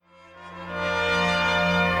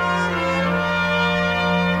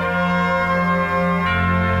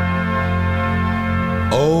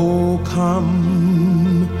Oh,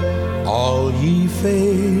 come, all ye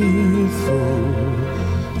faithful,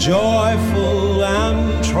 joyful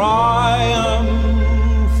and triumphant.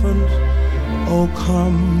 Oh,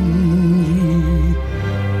 come ye,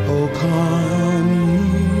 oh, come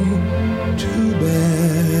ye to Bethlehem.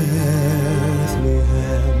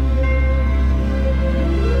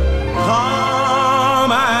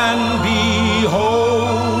 Come and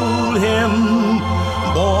behold him,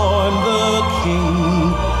 born the King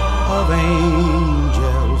of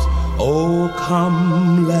angels. Oh,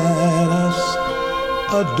 come, let us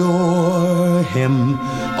adore him.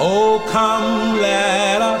 Oh, come,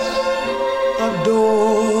 let us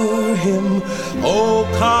adore him. Oh,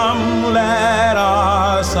 come, let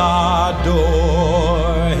us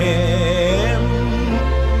adore him.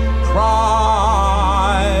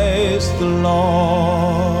 Christ the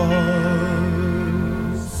Lord.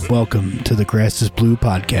 Welcome to the Grass is Blue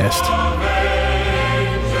podcast.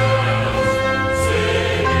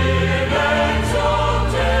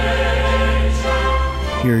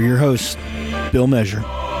 Here are your hosts, Bill Measure,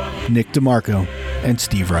 Nick DeMarco, and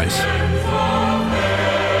Steve Rice.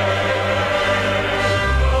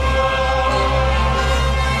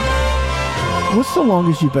 What's the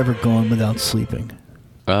longest you've ever gone without sleeping?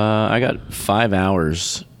 I got 5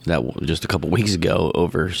 hours just a couple weeks ago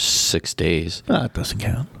over 6 days. That doesn't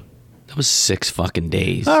count. That was 6 fucking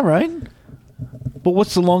days. All right. But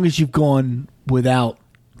what's the longest you've gone without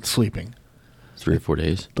sleeping? 3 or 4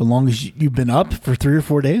 days. The longest you've been up for 3 or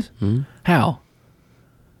 4 days? Mm-hmm. How?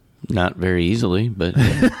 Not very easily, but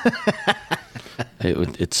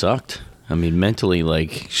it sucked. I mean, mentally,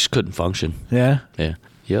 like, just couldn't function. Yeah? Yeah.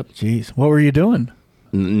 Yep. Jeez. What were you doing?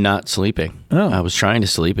 Not sleeping. Oh. I was trying to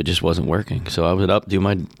sleep. It just wasn't working. So I would do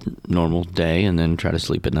my normal day and then try to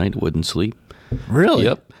sleep at night. Wouldn't sleep. Really?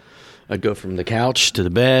 Yep. I'd go from the couch to the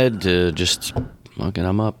bed to just, fucking,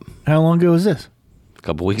 I'm up. How long ago was this? A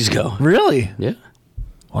couple weeks ago. Really? Yeah.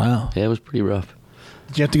 Wow. Yeah, it was pretty rough.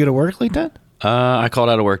 Did you have to go to work like that? I called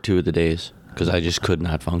out of work 2 of the days because I just could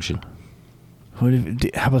not function. How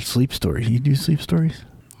about sleep stories? You do sleep stories?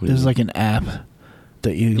 There's like an app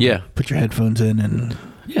that you put your headphones in and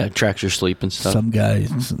yeah, it tracks your sleep and stuff. Some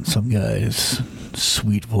guy's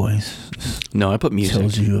sweet voice. No, I put music.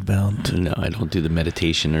 Tells you about. No, I don't do the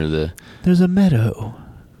meditation or the. There's a meadow.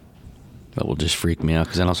 That will just freak me out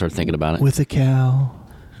because then I'll start thinking about it. With a cow.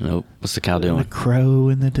 Nope. What's the cow doing? And a crow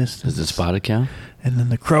in the distance. Is it a spotted cow? And then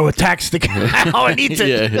the crow attacks the cow and eats it.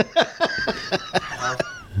 Yeah.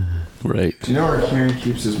 Right. Do you know where Kieran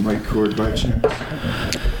keeps his mic cord by chance?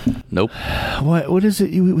 Nope. What is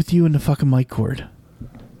it with you and the fucking mic cord?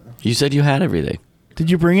 You said you had everything. Did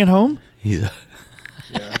you bring it home? Yeah,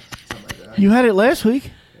 something like that. You had it last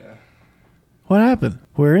week? Yeah. What happened?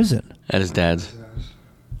 Where is it? At his dad's.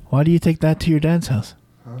 Why do you take that to your dad's house?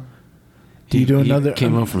 Huh? Do you do another? He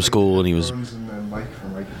came home from school and he was. And the mic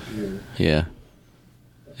from my computer. Yeah.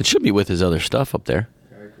 It should be with his other stuff up there.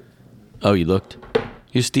 Oh, you looked?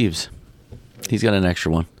 Here's Steve's. He's got an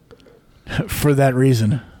extra one. For that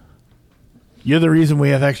reason. You're the reason we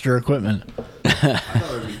have extra equipment.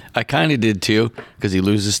 I kind of did too, because he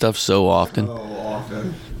loses stuff so often. So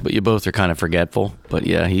often. But you both are kind of forgetful. But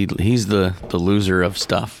yeah, he's the loser of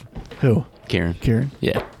stuff. Who? Kieran?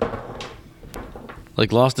 Yeah.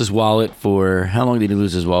 Like lost his wallet for, how long did he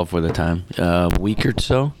lose his wallet for the time? A week or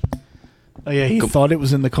so? Oh yeah, he thought it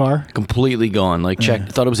was in the car? Completely gone. Like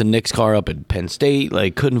thought it was a Nick's car up at Penn State.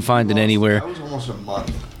 Like couldn't find it anywhere. That was almost a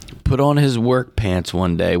month. Put on his work pants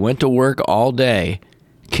one day, went to work all day,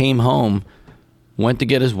 came home, went to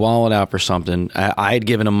get his wallet out for something. I had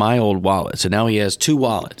given him my old wallet, so now he has 2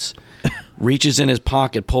 wallets. Reaches in his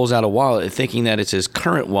pocket, pulls out a wallet, thinking that it's his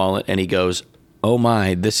current wallet, and he goes, "Oh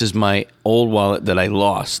my, this is my old wallet that I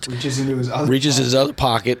lost." Reaches into his other his other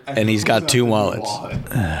pocket, and he's got 2 wallets.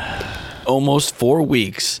 Almost 4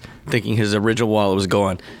 weeks thinking his original wallet was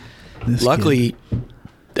gone. Luckily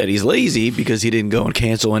that he's lazy because he didn't go and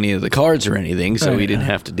cancel any of the cards or anything, so he didn't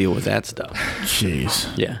have to deal with that stuff. Jeez.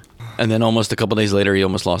 Yeah. And then almost a couple days later, he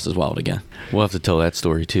almost lost his wallet again. We'll have to tell that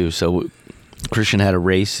story too. So Christian had a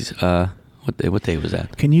race. What day was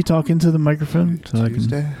that? Can you talk into the microphone? So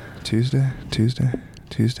Tuesday.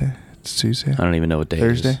 It's Tuesday. I don't even know what day it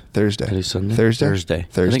is. Thursday. It is Sunday? Thursday.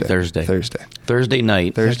 I think Thursday. Thursday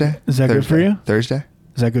night. Thursday. Is that good for you? Thursday.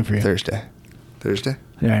 Is that good for you? Thursday.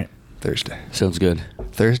 All right. Thursday. Sounds good.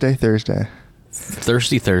 Thursday.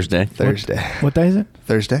 Thirsty Thursday. What day is it?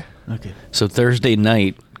 Thursday. Okay. So Thursday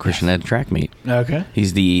night, Christian had a track meet. Okay.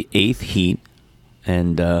 He's the 8th heat,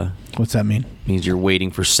 and what's that mean? Means you're waiting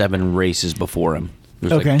for 7 races before him.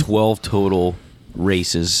 There's Okay. like 12 total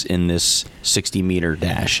races in this 60-meter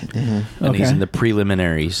dash. Mm-hmm. And he's Okay. in the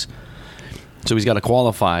preliminaries. So he's got to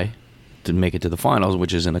qualify to make it to the finals,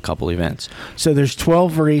 which is in a couple events. So there's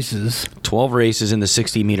 12 races. 12 races in the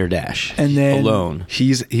 60-meter dash. And then alone.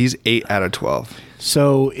 He's 8 out of 12.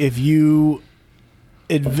 So if you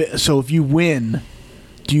win,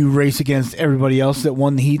 do you race against everybody else that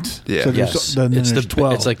won the heats? Yeah. So Yes. then there's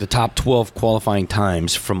 12. It's like the top 12 qualifying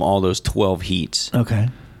times from all those 12 heats. Okay.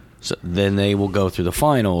 So then they will go through the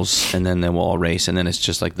finals, and then they will all race, and then it's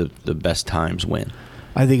just like the best times win.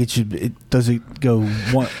 I think does it go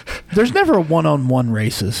one? There's never a one-on-one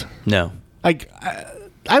races. No. Like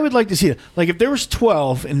I would like to see it. Like if there was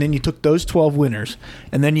 12, and then you took those 12 winners,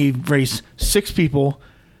 and then you race 6 people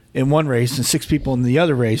in one race and 6 people in the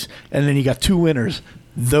other race, and then you got 2 winners.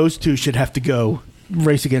 Those 2 should have to go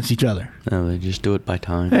race against each other. No, they just do it by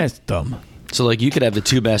time. That's dumb. So like you could have the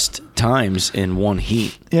 2 best times in one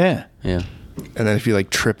heat. Yeah. Yeah. And then if you like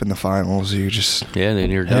trip in the finals, you just Yeah,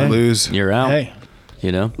 then you're you done. lose. You're out. Hey,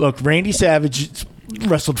 You know? look, Randy Savage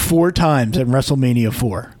wrestled 4 times at WrestleMania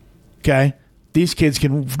 4. Okay? These kids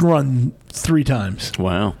can run 3 times.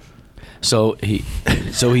 Wow. So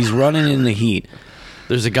he's running in the heat.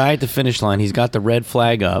 There's a guy at the finish line. He's got the red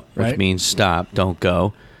flag up, which Right. means stop, don't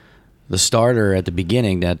go. The starter at the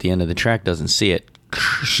beginning, at the end of the track, doesn't see it.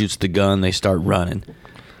 Shoots the gun. They start running.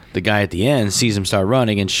 The guy at the end sees him start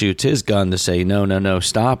running and shoots his gun to say, no,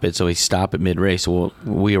 stop it. So he stopped at mid-race. Well,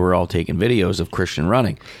 we were all taking videos of Christian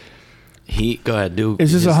running. Go ahead, do.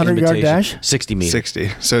 Is this his a 100-yard invitation. dash? 60 meter.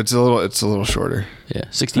 60. So it's a little shorter. Yeah,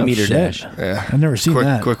 60 Oh, meter shit. dash. Yeah. I've never seen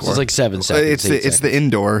that. Quick So one. it's like 7 seconds. It's the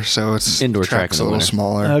indoor, so it's Indoor track track's in a the little winter.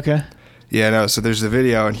 smaller. Okay. Yeah, no. So there's the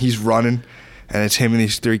video, and he's running, and it's him and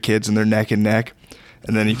these 3 kids, and they're neck and neck,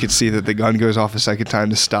 and then you can see that the gun goes off a second time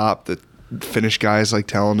to stop. The Finnish guy is like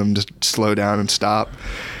telling him to slow down and stop,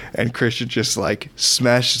 and Christian just like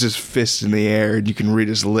smashes his fist in the air, and you can read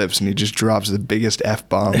his lips, and he just drops the biggest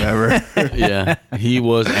F-bomb ever. Yeah, he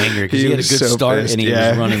was angry because He he had a was good so start pissed, and he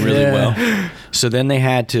yeah. was running really Yeah. well. So then they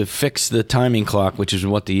had to fix the timing clock, which is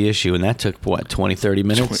what the issue, and that took, 20, 30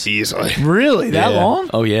 minutes? Easily. Really? That Yeah. long?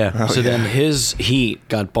 Oh, yeah. Oh, so yeah. then his heat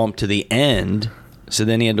got bumped to the end, so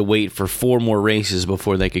then he had to wait for 4 more races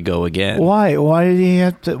before they could go again. Why? Why did he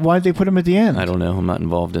have to? Why did they put him at the end? I don't know. I'm not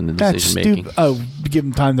involved in the That's decision stupid. making. Oh, give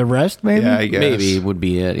him time to rest, maybe. Yeah, I guess. Maybe would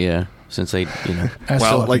be it, yeah. Since they, That's Well,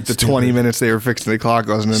 fucking like the stupid. 20 minutes they were fixing the clock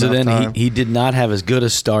wasn't So enough then time. he did not have as good a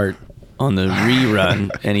start on the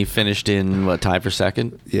rerun, and he finished in, tied for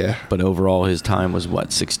second? Yeah. But overall, his time was,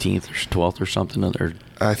 16th or 12th or something? Or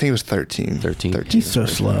I think it was 13. 13. He's so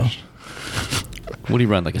slow. what did he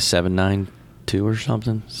run, like a 7.92 or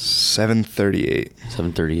something? 7:38.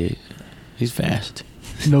 7:38. He's fast.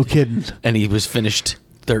 No kidding. And he was finished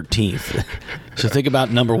 13th. So think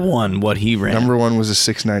about number 1, what he ran. Number 1 was a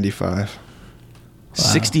 695.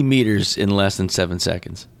 60 meters in less than 7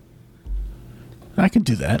 seconds. I can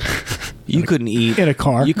do that. You couldn't eat In a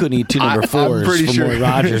car. You couldn't eat 2 number I'm 4s pretty from sure. Roy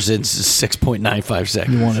Rogers in 6.95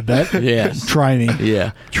 seconds. You want to bet? Yes. Try me.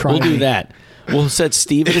 Yeah. Try we'll do me. that. We'll set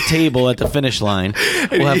Steve at a table at the finish line.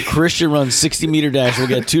 We'll have Christian run 60-meter dash. We'll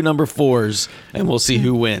get 2 number 4s, and we'll see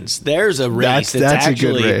who wins. There's a race. That's actually,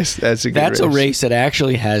 a good race. That's a good That's a race. race that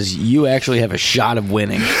actually you actually have a shot of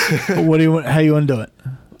winning. What do you want? How you want to do it?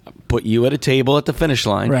 Put you at a table at the finish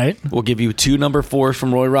line. Right. We'll give you 2 number 4s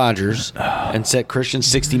from Roy Rogers and set Christian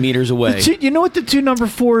 60 meters away. You know what the 2 number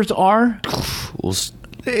 4s are? We'll,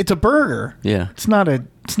 It's a burger. yeah, It's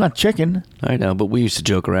not chicken. I know, but we used to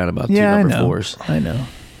joke around about 2 Yeah, I number know. 4s. I know.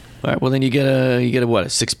 All right, well then you get a what, a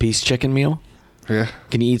 6-piece chicken meal? Yeah.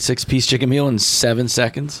 Can you eat 6-piece chicken meal in 7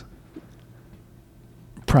 seconds?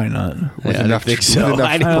 Probably not. With Yeah, I enough, think with so. enough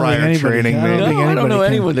I don't think prior anybody training, can. I don't maybe. think No, I don't anybody know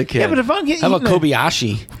can. anyone that can. Yeah, but if I'm getting How about eating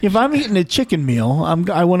Kobayashi? If I'm eating a chicken meal,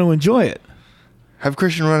 I want to enjoy it. Have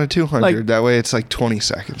Christian run a 200. Like- that way it's like 20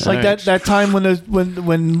 seconds. Like Right. that time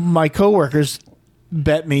when my coworkers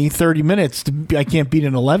bet me 30 minutes I can't beat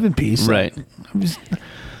an 11 piece. Right.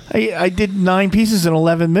 I did 9 pieces in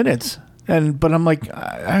 11 minutes, but I'm like,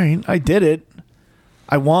 I did it.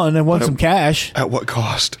 I won. I won some cash, At what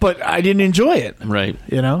cost? but I didn't enjoy it. Right.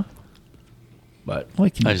 You know. But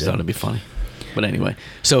what can you I just do? thought it'd be funny. But anyway,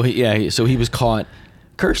 so he was caught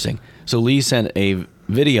cursing. So Lee sent a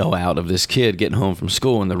video out of this kid getting home from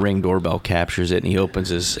school, and the Ring doorbell captures it, and he opens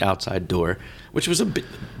his outside door, which was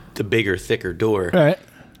the bigger, thicker door. Right.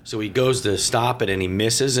 So he goes to stop it, and he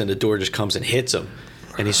misses, and the door just comes and hits him.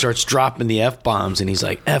 And he starts dropping the F-bombs, and he's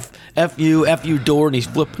like, F you, door, and he's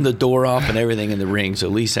flipping the door off and everything in the ring. So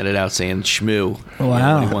Lee sent it out saying, shmoo,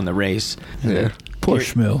 Wow. when he won the race. And Yeah. then Poor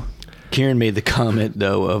Shmoo. Kieran made the comment,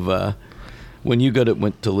 though, of when you go to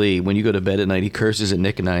bed at night, he curses at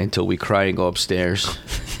Nick and I until we cry and go upstairs.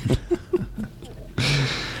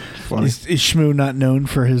 funny. Is Shmoo not known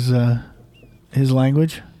for his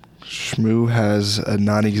language? Shmoo has a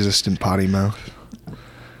non-existent potty mouth.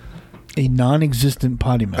 A non-existent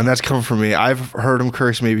potty mouth. And that's coming from me. I've heard him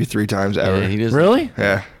curse maybe 3 times ever. Yeah, he does. Really?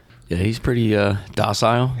 Yeah. Yeah, he's pretty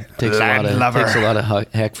docile. Takes Land lover. a lot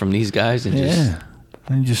of heck from these guys, and just Yeah.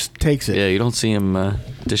 And he just takes it. yeah, you don't see him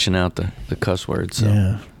dishing out the cuss words. So.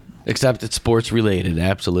 Yeah. Except it's sports related,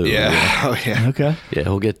 absolutely. Yeah. Oh, yeah. Okay. Yeah,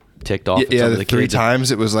 he'll get ticked off. at Yeah, some of the the 3 kids.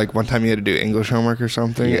 times it was like one time you had to do English homework or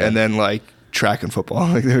something, Yeah. and then like track and football.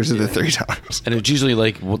 Like those are the 3 times. And it's usually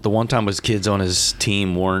like the one time was kids on his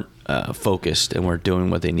team weren't focused and weren't doing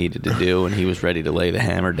what they needed to do, and he was ready to lay the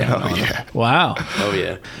hammer down. Oh on yeah. them. Wow. Oh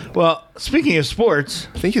yeah. Well, speaking of sports,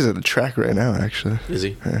 I think he's at the track right now, actually. Is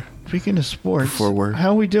he? speaking of sports, Before work.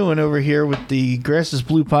 how are we doing over here with the Grass is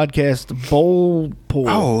Blue podcast bowl pool?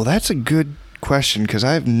 Oh, that's a good question because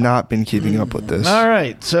I have not been keeping up with this. All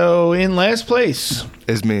right. So in last place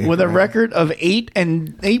Is me with a record of 8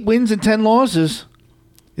 wins and 10 losses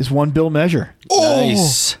is one Bill Measure Oh,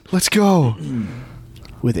 Nice. let's go.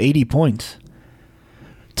 with 80 points.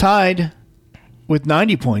 Tied with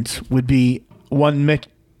 90 points would be one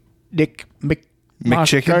McChicken?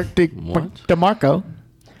 DeMarco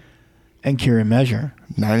and Kieran Measure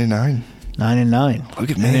 99. 9-9. Look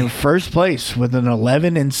at And in me. first place with an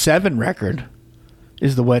 11-7 record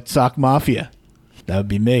is the Wet Sock Mafia. That would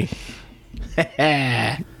be me.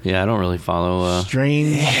 Yeah, I don't really follow.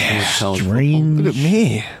 Strange. Look Strange. at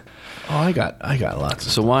me. Oh, I got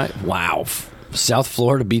lots. So why? Wow. South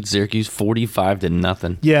Florida beat Syracuse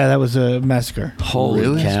 45-0. Yeah, that was a massacre. Holy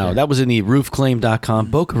Really? cow! That was in the roofclaim.com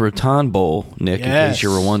Boca Raton Bowl, Nick. In Yes. case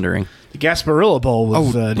you were wondering. The Gasparilla Bowl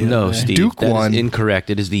was. the No, other day. Steve. Duke that is won. incorrect.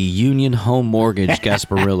 It is the Union Home Mortgage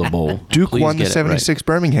Gasparilla Bowl. Duke Please won the get it right. 76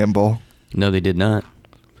 Birmingham Bowl. No, they did not.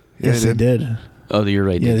 Yeah, Yes, they did. Oh, you're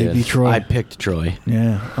right. Yeah, they they did. beat Troy. I picked Troy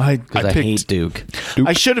Yeah, because I picked hate Duke.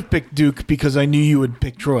 I should have picked Duke because I knew you would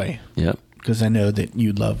pick Troy Yep. because I know that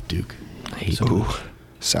you love Duke. I hate Ooh.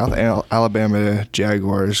 South Alabama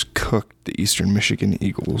Jaguars cooked the Eastern Michigan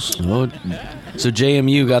Eagles. Oh, so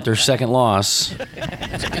JMU got their second loss. I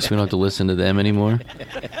guess we don't have to listen to them anymore.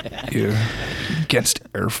 Yeah. Against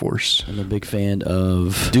Air Force. I'm a big fan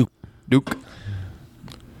of Duke. Duke.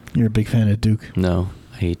 You're a big fan of Duke. No,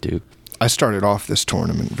 I hate Duke. I started off this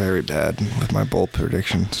tournament very bad with my bowl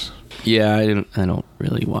predictions. Yeah, I don't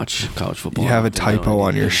really watch college football. You have a No typo on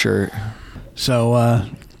idea. your shirt. So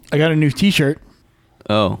I got a new T-shirt.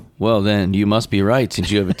 Oh, well then you must be right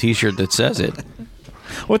since you have a T-shirt that says it.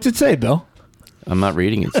 What's it say, Bill? I'm not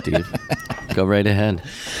reading it, Steve. Go right ahead.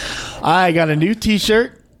 I got a new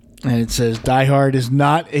T-shirt, and it says Die Hard is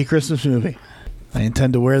not a Christmas movie. I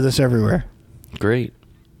intend to wear this everywhere. Great.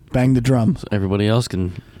 Bang the drums. Everybody else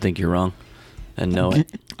can think you're wrong and know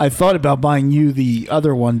it. I thought about buying you the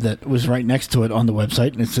other one that was right next to it on the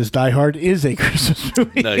website, and it says Die Hard is a Christmas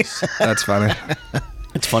movie. Nice. That's funny.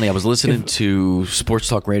 It's funny. I was listening to Sports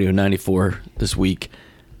Talk Radio 94 this week,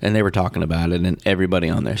 and they were talking about it, and everybody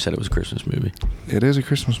on there said it was a Christmas movie. It is a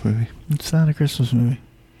Christmas movie. It's not a Christmas movie.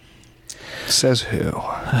 Says who?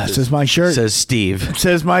 It says my shirt. Says Steve. It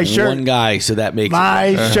says my shirt. One guy, so that makes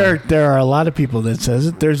My shirt. There are a lot of people that says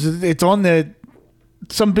it. It's on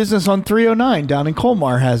some business on 309 down in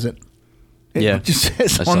Colmar has it. It Yeah. just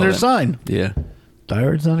says I on saw their that. sign. Yeah. Die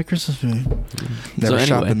Hard's not a Christmas movie. Never anyway.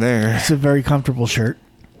 shopping there. It's a very comfortable shirt,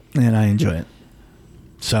 and I enjoy it.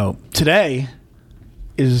 So today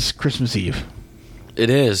is Christmas Eve. It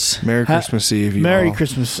is. Merry Christmas Eve, you Merry all.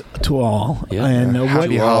 Christmas to all. Yeah. And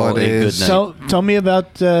Happy To all a holidays. good night. tell me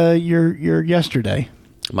about your yesterday.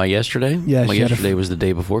 My yesterday? Yes, My you had a- yesterday was the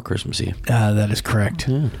day before Christmas Eve. That is correct.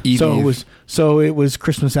 Eve So Eve. it was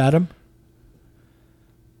Christmas Adam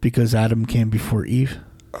because Adam came before Eve.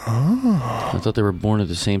 I thought they were born at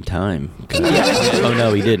the same time. Oh,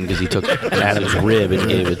 no, he didn't because he took Adam's rib and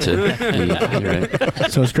gave it to Eve. You're right.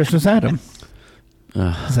 So it's Christmas Adam.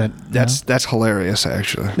 Is that That's hilarious,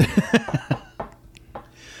 actually.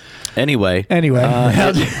 Anyway.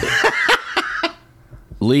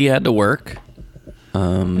 Lee had to work.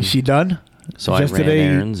 Is she done? So I ran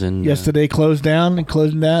errands and yesterday closed down.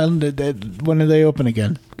 When are they open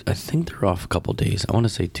again? I think they're off a couple days. I want to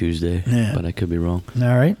say Tuesday, Yeah. but I could be wrong.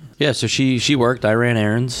 All right. Yeah, so she worked. I ran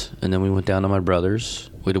errands, and then we went down to my brother's.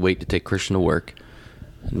 We had to wait to take Christian to work.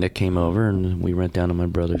 Nick came over, and we went down to my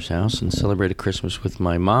brother's house and celebrated Christmas with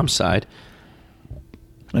my mom's side.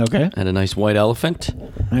 Okay. Had a nice white elephant.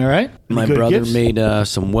 All right. My Good brother gifts? made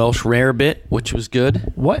some Welsh rarebit, which was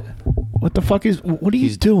good. What? What the fuck is? What are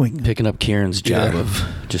you doing, Picking up Kieran's job Yeah. of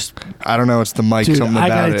just I don't know. It's the mic. dude? Something I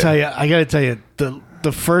about gotta it. tell you.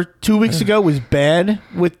 The first 2 weeks ago was bad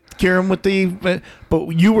with Kieran with the, but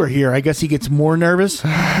you were here. I guess he gets more nervous,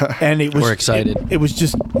 and it was Or excited. It was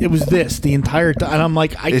this the entire time, and I'm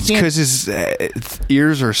like, It's can't. because his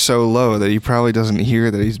ears are so low that he probably doesn't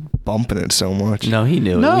hear that he's bumping it so much. No, he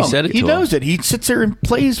knew it. No, We said it to he him. knows it. He sits there and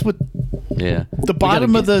plays with Yeah. the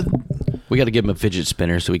bottom of the. We got to give him a fidget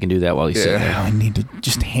spinner so we can do that while he's sitting there. I need to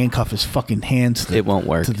just handcuff his fucking hands. It won't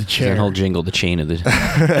work. to the 'cause chair. Then he'll jingle the chain of the.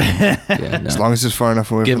 Yeah, no. As long as it's far enough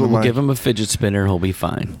away from the We'll mic. give him a fidget spinner. He'll be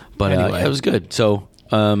fine. But Anyway. it was good. So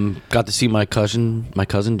got to see my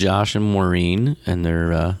cousin Josh and Maureen, and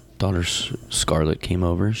their daughter Scarlett came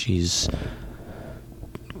over. She's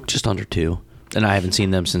just under 2, and I haven't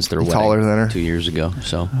seen them since their wedding Taller than her. 2 years ago.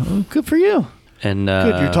 So Oh, good for you. and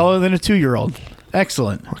Good. You're taller than a 2-year-old.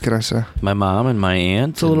 Excellent. What can I say? my mom and my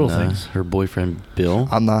aunt, the little and, things. her boyfriend Bill.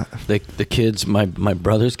 I'm not. The kids, my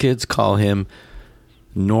brother's kids, call him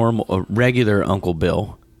regular Uncle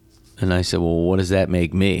Bill, and I said, "Well, what does that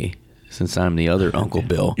make me? Since I'm the other Uncle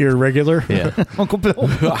Bill." You're a regular, Yeah. Uncle Bill.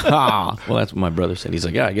 Well, that's what my brother said. He's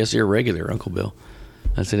like, "Yeah, I guess you're a regular Uncle Bill."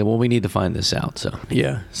 I said, "Well, we need to find this out." So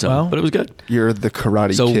yeah, Well, but it was good. You're the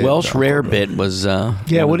Karate So Kid. Welsh Uncle Rare Bill. Bit was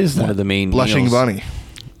Yeah, what is one that? of the main Blushing meals. Bunny.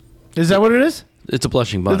 Is that what it is? It's a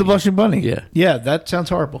blushing bunny. The blushing bunny. Yeah. Yeah, that sounds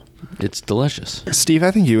horrible. It's delicious. Steve, I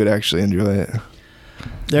think you would actually enjoy it.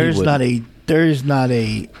 There wouldn't. is not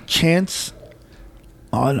a chance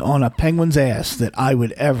on a penguin's ass that I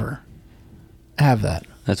would ever have that.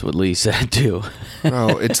 That's what Lee said too.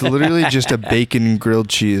 Bro, it's literally just a bacon grilled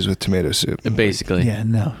cheese with tomato soup. Basically. Yeah,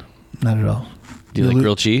 no, not at all. Do you like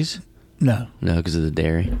grilled cheese? No, No, because of the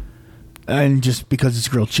dairy. and just because it's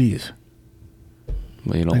grilled cheese.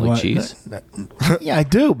 Well, you don't like what- cheese? Yeah, I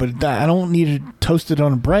do, but I don't need to toast it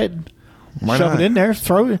on bread. Why Shove not? it in there.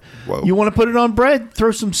 Throw it. Whoa. You want to put it on bread? Throw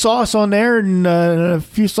some sauce on there and a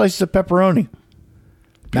few slices of pepperoni.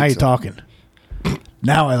 Now you're Pizza. talking.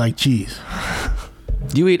 Now I like cheese.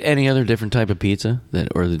 Do you eat any other different type of pizza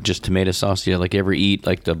or just tomato sauce? Do you like ever eat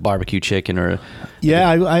like the barbecue chicken or Yeah,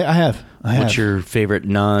 I have. what's your favorite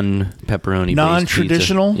non-pepperoni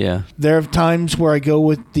non-traditional? pizza? Yeah. There are times where I go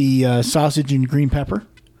with the sausage and green pepper.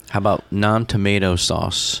 How about non-tomato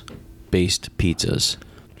sauce based pizzas?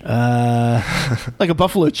 Like a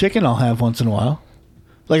buffalo chicken, I'll have once in a while.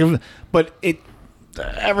 But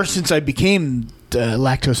ever since I became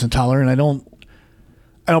lactose intolerant, I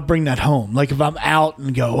don't bring that home. Like if I'm out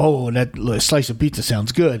and go, oh, that slice of pizza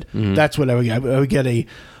sounds good. That's what I would get. I would get a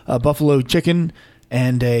buffalo chicken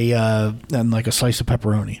and like a slice of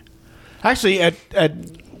pepperoni. Actually, at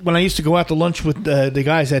when I used to go out to lunch with the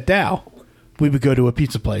guys at Dow, we would go to a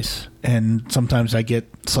pizza place, and sometimes I get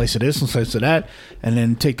a slice of this and a slice of that, and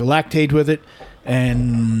then take the Lactaid with it,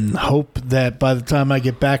 and hope that by the time I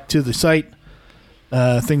get back to the site,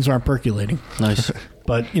 things aren't percolating. Nice.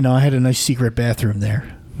 But I had a nice secret bathroom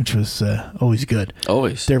there, which was always good.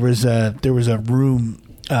 Always. There was a room.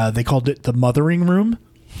 They called it the mothering room.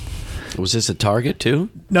 Was this a Target too?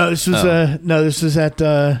 No, this was this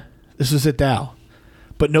was at Dow,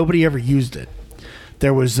 but nobody ever used it.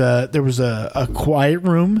 There was a quiet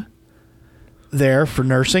room there for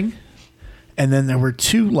nursing, and then there were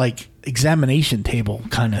 2 like examination table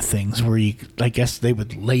kind of things where I guess they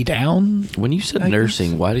would lay down When you said I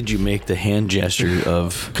nursing, why did you make the hand gesture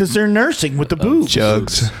of? because they're nursing with the boobs.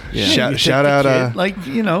 Jugs. Yeah. You take Shout the out. kid, like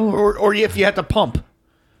or if you had to pump,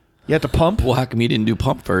 you had to pump. Well, how come you didn't do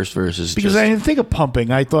pump first versus? Because just, I didn't think of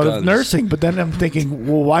pumping. I thought Guns. of nursing, but then I'm thinking,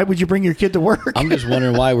 well, why would you bring your kid to work? I'm just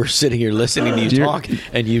wondering why we're sitting here listening to you Dear- talk,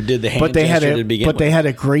 and you did the hand but they had gesture to begin they with had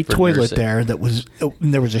a great for toilet nursing. there that was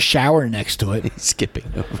and there was a shower next to it, Skipping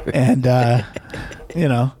over. and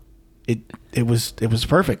it was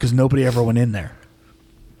perfect because nobody ever went in there,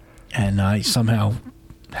 and I somehow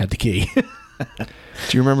had the key.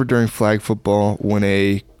 Do you remember during flag football when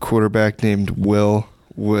a quarterback named Will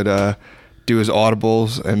would do his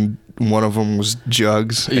audibles and one of them was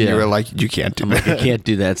jugs and Yeah. you were like, you can't do I'm like, that. I can't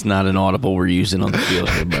do that. It's not an audible we're using on the field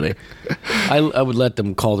here, buddy. I would let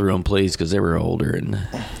them call their own plays because they were older, and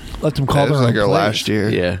Let them call That was their like own our plays. last year.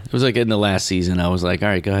 yeah, it was like in the last season. I was like, all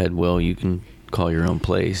right, go ahead, Will, you can call your own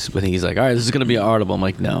plays. But he's like, all right, this is gonna be an audible. I'm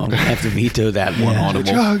like, no, I'm gonna have to veto that one Yeah.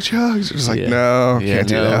 audible. Jugs. It was like, Yeah. no, Yeah, can't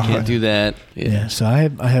do no, that. Can't do that. Yeah, so I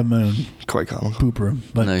have my own Quite comical. poop room.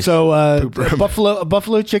 But Nice. so Poop room. a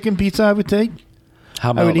buffalo chicken pizza I would take. How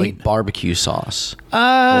I about would like eat- barbecue sauce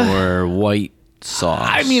Uh, or white sauce?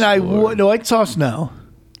 I mean, I or- would no white sauce. No,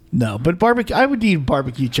 but barbecue. I would eat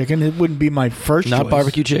barbecue chicken. It wouldn't be my first. not choice.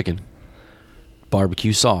 barbecue chicken.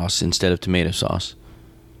 Barbecue sauce instead of tomato sauce.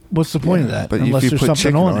 What's the point of that? But Unless if you there's put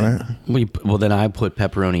something chicken on it. Well, then I put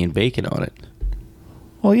pepperoni and bacon on it.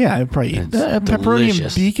 Well, yeah, I'd probably eat It's pepperoni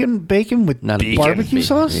delicious. and bacon with Not a barbecue bacon,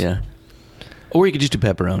 sauce. Yeah. Or you could just do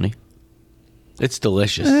pepperoni. It's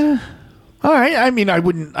delicious. All right. I mean, I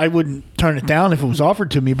wouldn't turn it down if it was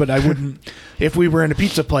offered to me, but I wouldn't if we were in a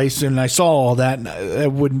pizza place and I saw all that.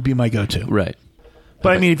 That wouldn't be my go-to. Right.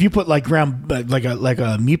 But I mean, if you put like ground like a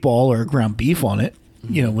meatball or ground beef on it,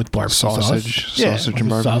 with barbecue Sausage. sauce, Sausage and with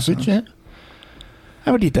barbecue sausage, sauce. yeah,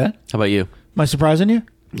 I would eat that. How about you? Am I surprising you?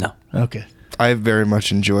 No. Okay. I very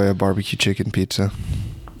much enjoy a barbecue chicken pizza.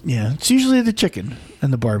 Yeah, it's usually the chicken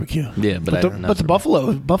and the barbecue. Yeah, but the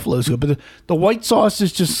buffalo's good. But the white sauce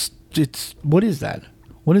is just what is that?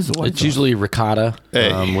 What is the white It's sauce? usually ricotta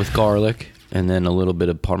Hey. with garlic and then a little bit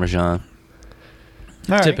of Parmesan.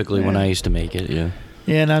 All right. Typically, when Yeah. I used to make it, yeah.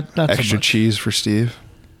 Yeah, not so Extra much. cheese for Steve.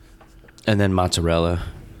 And then mozzarella.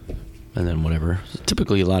 And then whatever.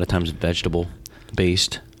 Typically, a lot of times vegetable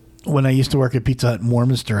based. When I used to work at Pizza Hut in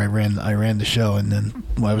Warminster, I ran the show, and then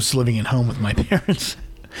I was living at home with my parents.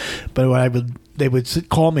 But they would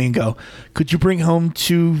call me and go, "Could you bring home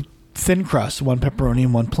 2 thin crust, 1 pepperoni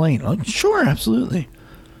and 1 plain?" I'm like, "Sure, absolutely."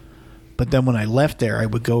 But then when I left there, I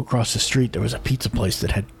would go across the street. There was a pizza place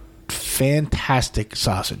that had fantastic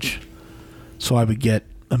sausage, so I would get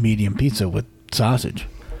a medium pizza with sausage.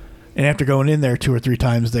 And after going in there 2 or 3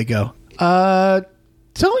 times, they go,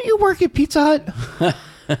 "Don't you work at Pizza Hut?"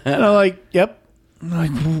 And I'm like, "Yep." I'm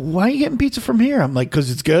like, "Why are you getting pizza from here?" I'm like, "'Cause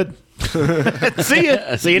it's good." See you.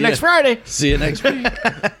 See you next Friday. See you next week.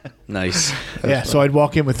 Nice. Yeah, so I'd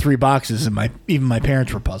walk in with 3 boxes, and even my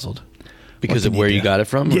parents were puzzled. Because What of can where you you do? got it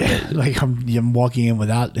from? Yeah, like I'm walking in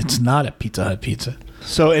without. It's not a Pizza Hut pizza.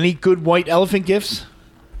 So, any good white elephant gifts?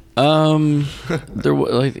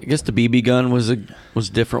 I guess the BB gun was a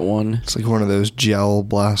different one. It's like one of those gel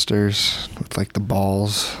blasters with like the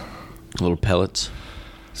balls. Little pellets.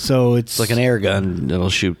 So It's like an air gun that'll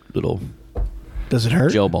shoot little Does it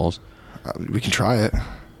hurt? gel balls. We can try it.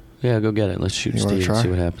 Yeah, go get it. Let's shoot You wanna Steve and try? see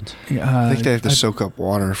what happens. I think they have to soak up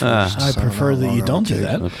water first. I so prefer how that long you it'll don't do take.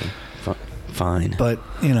 that. Okay. Fine. But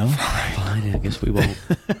Fine. I guess we won't.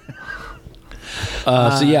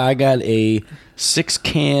 So yeah, I got a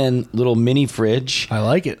 6-can little mini fridge I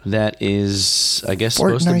like it. that is, I guess,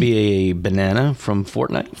 supposed to Fortnite. be a banana from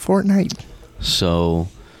Fortnite. Fortnite. So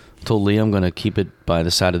I told Lee I'm going to keep it by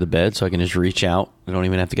the side of the bed so I can just reach out. I don't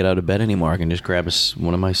even have to get out of bed anymore. I can just grab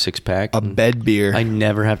one of my 6-pack. A bed beer. I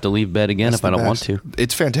never have to leave bed again That's if I the don't want best. to.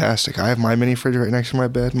 It's fantastic. I have my mini fridge right next to my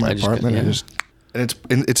bed in my I just- apartment. yeah. And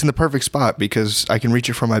it's in the perfect spot because I can reach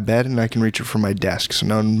it from my bed and I can reach it from my desk. So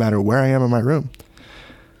no matter where I am in my room,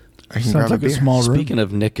 I can Sounds grab like a beer. a small room. Speaking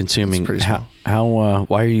of Nick consuming, It's pretty how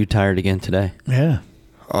why are you tired again today? Yeah.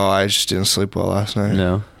 Oh, I just didn't sleep well last night.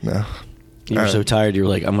 No. No. You were so tired, you were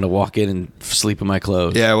like, I'm going to walk in and sleep in my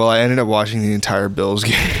clothes. Yeah, well, I ended up watching the entire Bills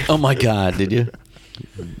game. Oh, my God. Did you?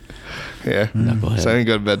 Yeah. Knucklehead. So I didn't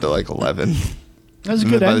go to bed till like 11. That was a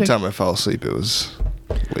And good then by ending. the time I fell asleep, it was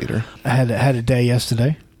later. I had a day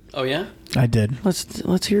yesterday. Oh, yeah? I did.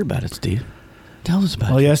 Let's hear about it, Steve. Tell us about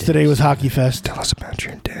it. Well, yesterday was Hockey Fest. Tell us about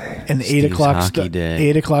your day. An Steve's 8 o'clock hockey day.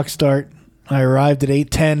 8 o'clock start. I arrived at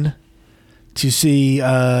 8:10 to see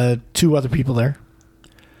 2 other people there,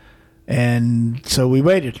 and so we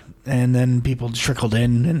waited, and then people trickled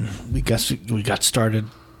in, and we got started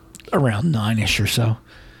around 9ish or so.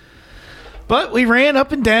 But we ran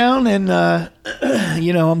up and down, and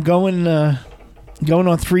I'm going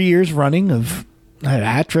on 3 years running of I had a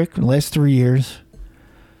hat trick in the last 3 years.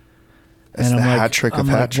 That's And the I'm like- hat trick of I'm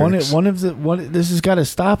hat like, tricks. this has got to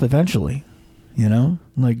stop eventually,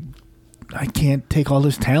 Like, I can't take all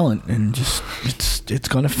this talent and just it's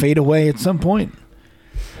going to fade away at some point.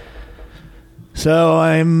 So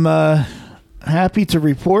I'm happy to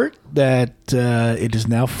report that it is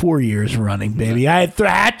now 4 years running, baby. I had a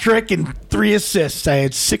hat trick and 3 assists. I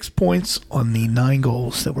had 6 points on the 9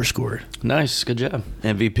 goals that were scored. Nice. Good job.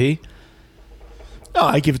 MVP? Oh,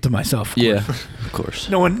 I give it to myself. Of course.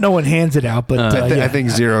 No one hands it out, but I think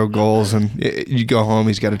 0 goals, and you go home,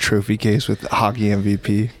 he's got a trophy case with hockey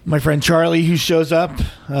MVP. my friend Charlie, who shows up,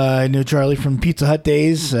 I knew Charlie from Pizza Hut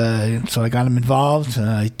days, so I got him involved.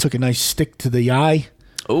 I took a nice stick to the eye,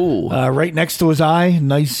 Oh, right next to his eye,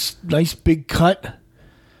 nice big cut.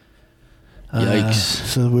 yikes.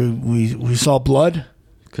 So we saw blood,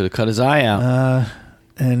 Could have cut his eye out.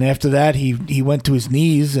 and after that he went to his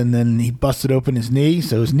knees, and then he busted open his knee,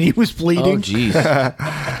 so his knee was Oh, bleeding. jeez.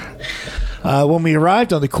 When we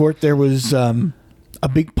arrived on the court, there was a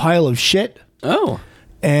big pile of shit, Oh.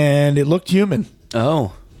 and it looked human.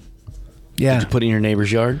 Oh. Yeah. Did you put it in your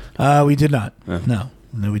neighbor's yard? We did not.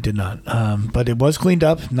 No, we did not. But it was cleaned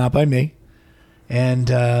up, not by me.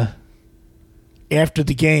 And after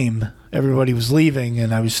the game, everybody was leaving,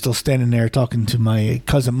 and I was still standing there talking to my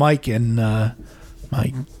cousin Mike and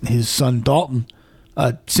his son Dalton,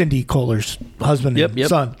 Cindy Kohler's husband and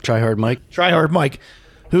son. Try hard, Mike. Tryhard Mike,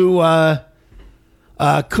 who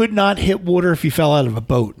could not hit water if he fell out of a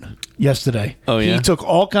boat yesterday. Oh, yeah? He took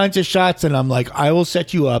all kinds of shots, and I'm like, I will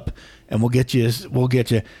set you up, and we'll get you.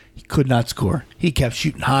 He could not score. He kept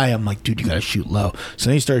shooting high. I'm like, dude, you got to shoot low. So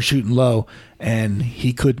then he started shooting low, and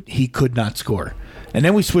he could not score. And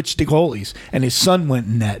then we switched to goalies, and his son went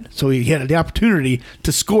in net. So he had the opportunity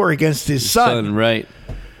to score against his son. Right.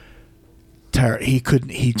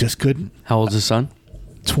 He just couldn't. How old's his son?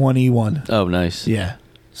 21. Oh, nice. Yeah.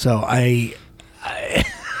 So I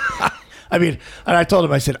mean, and I told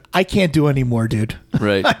him, I said, I can't do any more, dude.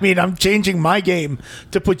 Right. I mean, I'm changing my game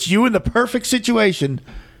to put you in the perfect situation.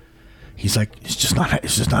 He's like, it's just not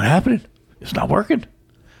happening. It's not working.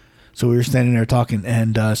 So we were standing there talking,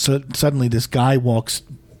 and so suddenly this guy walks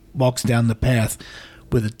down the path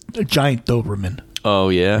with a giant Doberman, Oh,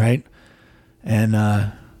 yeah. right? And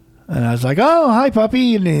I was like, "Oh, hi,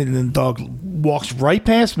 puppy!" And the dog walks right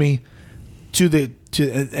past me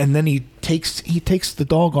and then he takes the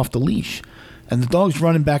dog off the leash, and the dog's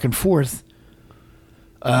running back and forth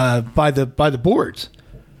by the boards,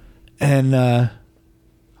 and I'm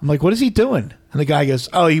like, "What is he doing?" And the guy goes,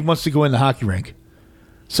 "Oh, he wants to go in the hockey rink."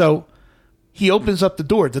 So he opens up the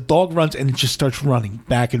door. The dog runs and it just starts running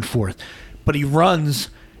back and forth. But he runs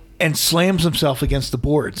and slams himself against the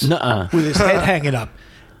boards with his head hanging up.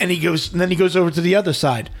 And then he goes over to the other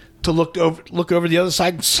side to look over the other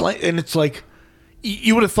side and it's like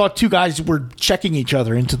you would have thought two guys were checking each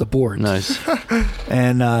other into the boards. Nice.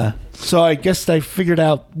 And so I guess I figured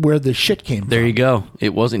out where the shit came from. There you go.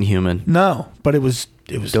 It wasn't human. No, but it was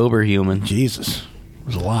Dober human. Jesus. It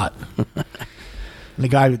was a lot. And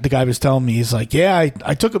the guy was telling me, he's like, yeah,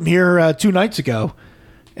 I took him here 2 nights ago,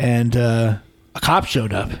 and a cop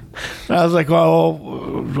showed up. And I was like,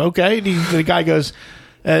 well, okay. And the guy goes,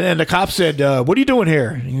 and the cop said, what are you doing here?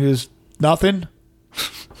 And he goes, nothing.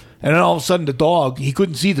 And then all of a sudden the dog, he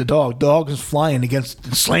couldn't see the dog. The dog is flying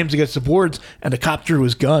slams against the boards, and the cop drew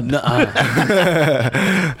his gun.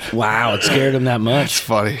 Wow, it scared him that It's much.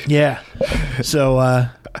 funny. Yeah. So,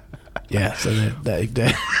 yeah, so I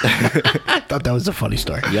thought that was a funny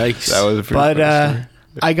story. Yikes. That was a pretty But funny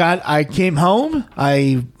story. I came home.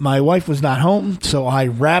 My wife was not home, so I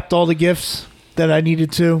wrapped all the gifts that I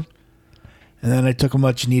needed to, and then I took a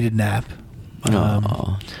much needed nap.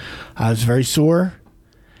 I was very sore,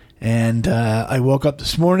 and I woke up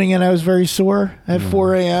this morning and I was very sore at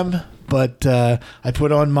 4 a.m. But I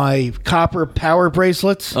put on my copper power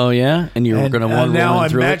bracelets. Oh, yeah? And you were going to and now I'm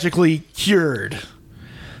through magically cured.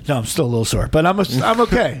 No, I'm still a little sore, but I'm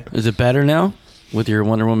okay. Is it better now with your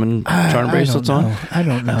Wonder Woman charm bracelets on? I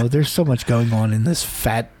don't know. There's so much going on in this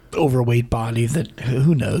fat, overweight body that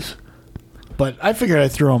who knows. But I figured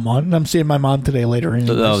I'd throw them on. And I'm seeing my mom today later.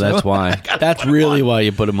 Anyway, Oh, that's why. That's really why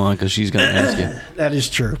you put them on, because she's going to ask you. That is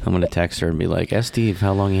true. I'm going to text her and be like, ask Steve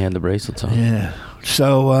how long he had the bracelets on. Yeah.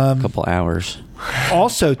 So, A couple hours.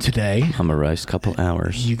 also today, I'm a rice. Couple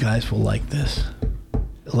hours. you guys will like this.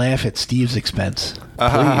 Laugh at Steve's expense.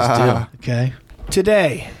 Please do. Okay.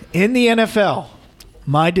 Today, in the NFL,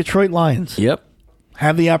 my Detroit Lions Yep.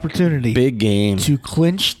 have the opportunity Big game. to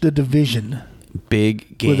clinch the division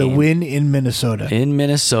Big game. with a win in Minnesota. In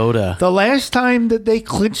Minnesota. The last time that they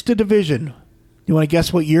clinched the division, you want to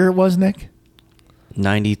guess what year it was, Nick?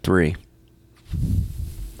 93.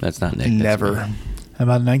 That's not Nick. That's Never. me.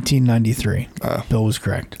 About 1993. Bill was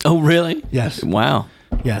correct. Oh, really? Yes. Wow.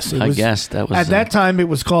 Yes. I guessed that was At that time, it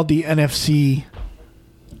was called the NFC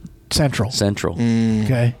Central. Central.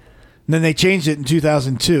 Okay. And then they changed it in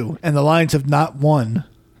 2002, and the Lions have not won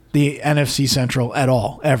the NFC Central at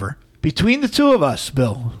all, ever. Between the two of us,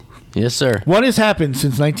 Bill, Yes, sir. what has happened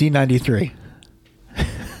since 1993?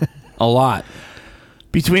 A lot.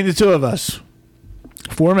 Between the two of us,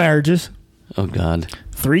 4 marriages, Oh, God.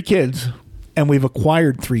 3 kids, and we've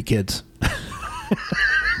acquired 3 kids.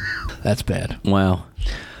 That's bad. Wow.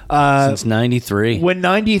 Since 93. When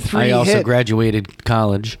 93 I also hit graduated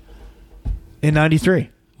college. in 93.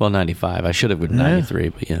 Well, 95. I should have been 93,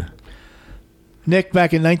 but yeah. Nick,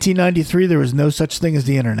 back in 1993, there was no such thing as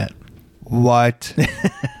the internet. What?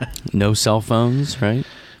 No cell phones, right?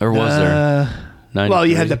 Or was there? 93? Well,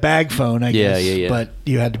 you had the bag phone, I Yeah, guess. yeah. But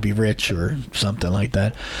you had to be rich or something like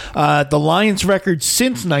that. The Lions' record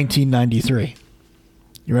since 1993.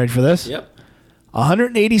 You ready for this? Yep.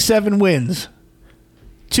 187 wins,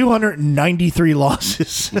 293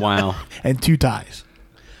 losses. Wow. And 2 ties.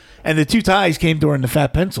 And the 2 ties came during the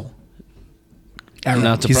Fat Pencil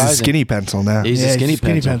Not He's surprising. a skinny pencil now. He's a skinny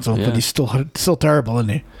pencil. but he's still terrible, isn't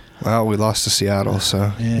he? Well, we lost to Seattle,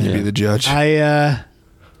 so you be the judge.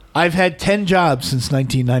 I've had 10 jobs since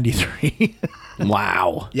 1993.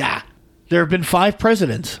 Wow. Yeah. There have been 5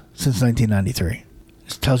 presidents since 1993.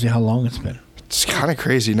 This tells you how long it's been. It's kind of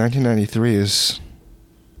crazy. 1993 is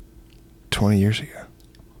 20 years ago.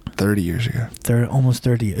 30 years ago. Almost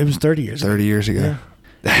 30. It was 30 years. 30 years ago. Yeah.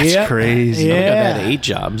 That's Yeah. crazy. Yeah. I think I've had 8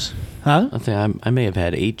 jobs. Huh? I think I may have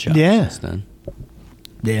had 8 jobs Yeah. since then.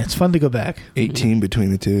 Yeah, it's fun to go back. 18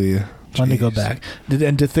 between the two of you. Fun to go Jeez. back.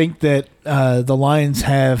 And to think that the Lions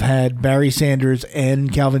have had Barry Sanders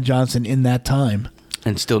and Calvin Johnson in that time.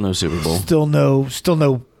 And still no Super Bowl. Still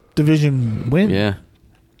no division win. Yeah.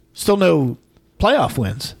 Still no playoff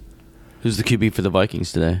wins. Who's the QB for the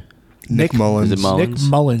Vikings today? Nick Mullins. Is it Mullins?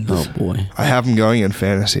 Nick Mullins. Oh, boy. I have him going in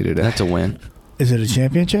fantasy today. That's a win. Is it a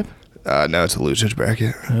championship? No, it's a loser's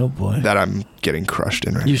bracket Oh, boy. that I'm getting crushed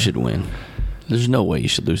in right You now. should win. There's no way you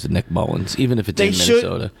should lose to Nick Mullins, even if it's in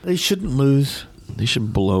Minnesota. They shouldn't lose. They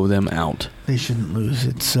should blow them out. They shouldn't lose.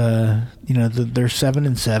 It's they're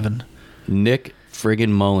 7-7. Nick friggin'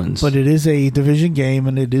 Mullins. But it is a division game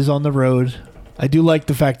and it is on the road. I do like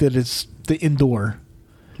the fact that it's the indoor.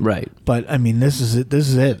 Right. But I mean, this is it.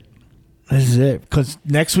 Because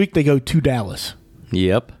next week they go to Dallas.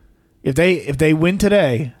 Yep. If they win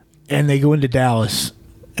today and they go into Dallas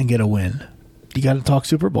and get a win, you got to talk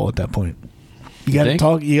Super Bowl at that point. You got to think?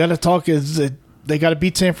 talk. You got to talk. They got to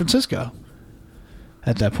beat San Francisco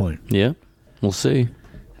at that point. Yeah. We'll see.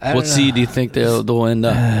 I What don't seed know. do you think they'll end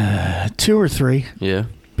up? 2 or 3. Yeah.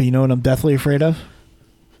 But you know what I'm deathly afraid of?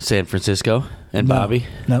 San Francisco and No. Bobby.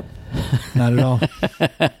 Nope. Not at all.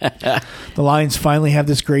 The Lions finally have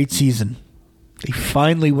this great season. They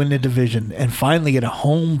finally win the division and finally get a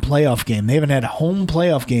home playoff game. They haven't had a home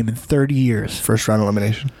playoff game in 30 years. First round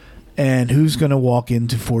elimination. And who's going to walk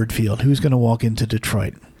into Ford Field? Who's going to walk into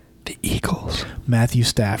Detroit? The Eagles. Matthew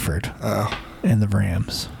Stafford Oh, and the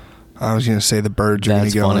Rams. I was going to say the Birds are going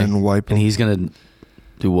That's to go funny. in and wipe And them. he's going to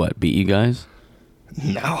do what? Beat you guys?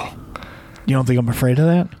 No. You don't think I'm afraid of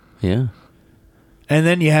that? Yeah. And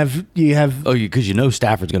then you have Oh, because you know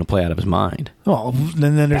Stafford's going to play out of his mind. well,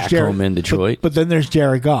 then there's Back Jared, home in Detroit. But then there's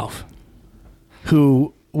Jared Goff,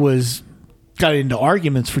 who got into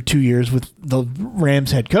arguments for 2 years with the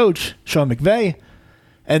Rams head coach Sean McVay,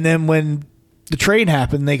 and then when the trade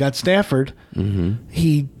happened, they got Stafford. Mm-hmm.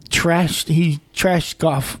 He trashed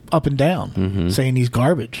Goff up and down, saying he's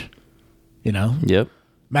garbage. You know, Yep.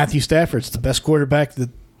 Matthew Stafford's the best quarterback that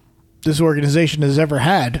this organization has ever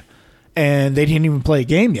had, and they didn't even play a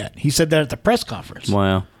game yet. He said that at the press conference.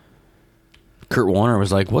 Wow. Kurt Warner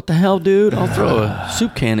was like, "What the hell, dude? I'll throw a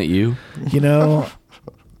soup can at you." You know,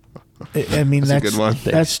 I mean That's a good one.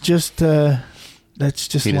 That's just He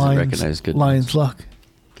doesn't Lions, recognize good Lions luck.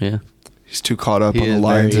 Yeah. He's too caught up He on the is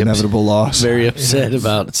Lions' very inevitable loss. Very upset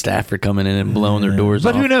about Stafford coming in and blowing their doors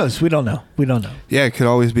But off. who knows? We don't know. Yeah, it could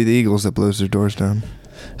always be the Eagles that blows their doors down.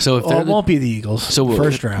 So if Well, they're it won't be the Eagles. so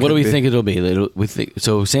first round. What do we Could be. think it'll be? We think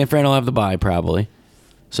so. San Fran will have the bye probably.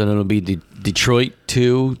 So then it'll be Detroit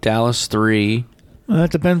 2, Dallas 3.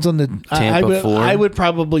 That depends on the Tampa 4. I would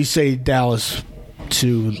probably say Dallas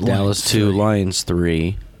 2. Dallas 2, Lions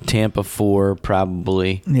 3, Tampa 4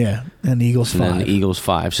 probably, Yeah, and the Eagles and 5. then the Eagles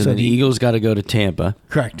 5. So, So then the the- Eagles got to go to Tampa,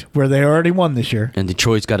 Correct. Where they already won this year. and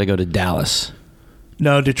Detroit's got to go to Dallas.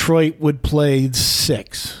 No, Detroit would play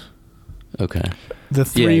 6. Okay. The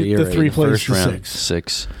three, you're the right. three The plays first to round 6.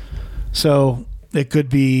 6. So it could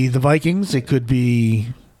be the Vikings. It could be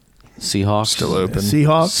Seahawks Still open.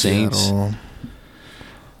 Seahawks. Saints. Seattle.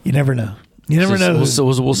 You never know. You never know.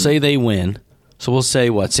 We'll say they win. So we'll say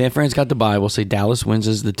what? San Fran's got the bye. We'll say Dallas wins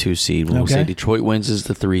as the 2 seed. We'll Okay. say Detroit wins as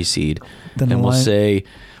the 3 seed. Then and the we'll Lion-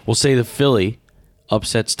 say the Philly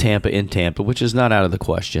upsets Tampa in Tampa, which is not out of the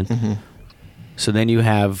question. Mm-hmm. So then you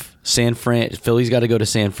have San Fran. Philly's got to go to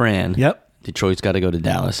San Fran. Yep, Detroit's got to go to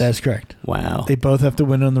Dallas. that's correct. Wow. They both have to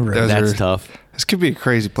win on the road. Those That's are- tough. This could be a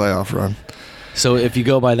crazy playoff run. So if you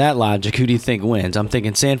go by that logic, who do you think wins? I'm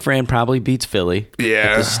thinking San Fran probably beats Philly Yeah.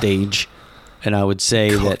 at this stage. And I would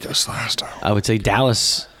say Cooked that us last time. I would say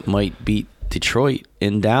Dallas might beat Detroit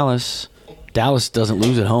in Dallas. Dallas doesn't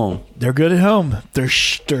lose at home. They're good at home. They're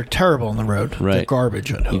terrible on the road. They're Right.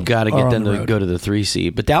 garbage at home. You got to or get on them the to road. go to the 3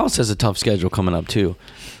 seed. But Dallas has a tough schedule coming up too.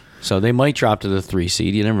 So they might drop to the 3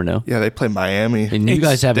 seed. You never know. Yeah, they play Miami. And you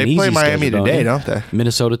guys have They an easy play Miami schedule, today, you? don't they?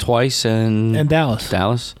 Minnesota twice and Dallas.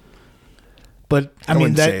 Dallas. But I I mean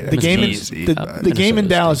wouldn't say that that the was game easy, in, but the game in Minnesota's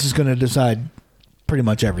Dallas is going to decide pretty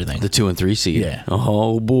much everything. The 2 and 3 seed. Yeah.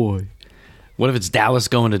 Oh boy. What if it's Dallas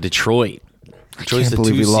going to Detroit? Detroit's Can't the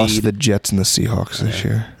believe 2 we lost seed. to the Jets and the Seahawks this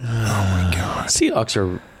year. Oh my god! Seahawks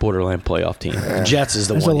are a borderline playoff team. The Jets is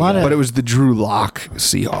the There's one. a lot you of- got. But it was the Drew Lock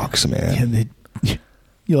Seahawks, man. And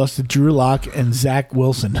you lost to Drew Lock and Zach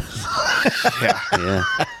Wilson. Yeah.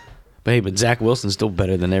 But Zach Wilson's still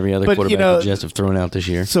better than every other But, quarterback you know- the Jets have thrown out this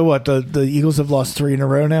year. So what? The Eagles have lost 3 in a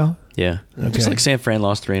row now. Yeah. Okay. Just like San Fran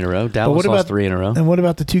lost 3 in a row. But Dallas lost 3 in a row. And what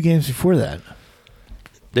about the 2 games before that?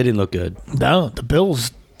 They didn't look good. No, the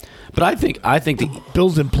Bills But I think the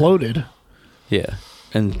imploded. yeah.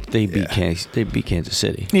 And they beat Kansas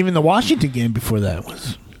City. Even the Washington game before that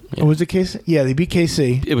was. Or was it KC? Yeah, they beat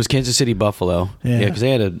KC. It was Kansas City Buffalo. Yeah. Yeah, because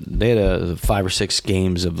they had a 5 or 6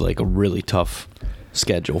 games of like a really tough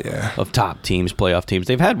schedule of top teams, playoff teams.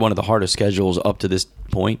 They've had one of the hardest schedules up to this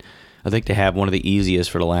point. I think they have one of the easiest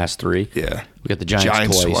for the last 3. Yeah, We got the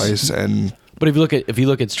Giants twice. and But if you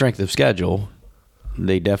look at strength of schedule,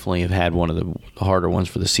 they definitely have had one of the harder ones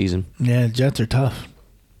for the season. Yeah, the Jets are tough.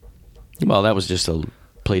 Well, that was just a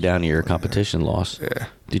play down year competition loss. yeah.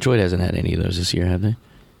 Detroit hasn't had any of those this year, have they?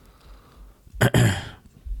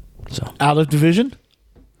 So Out of division?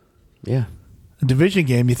 yeah, A division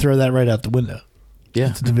game, you throw that right out the window.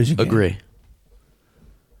 yeah, It's a division game. Agree.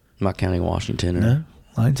 I'm not counting Washington or No?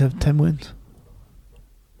 Lions have 10 wins.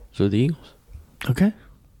 so the Eagles. Okay.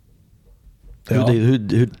 They, Who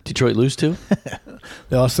Detroit lose to?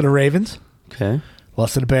 they lost to the Ravens. Okay,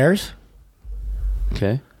 Lost to the Bears.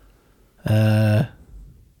 okay,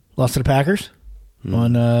 Lost to the Packers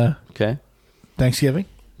on okay. Thanksgiving.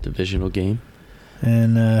 Divisional game.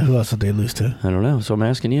 And who else did they lose to? I don't know. So I'm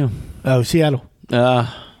asking you. Oh, Seattle.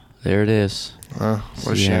 There it is. What a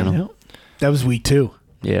Seattle. shame. Yep. That was week 2.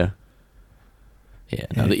 Yeah. Yeah,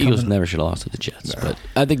 no, Yeah, the Eagles coming- never should have lost to the Jets, but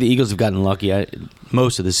I think the Eagles have gotten lucky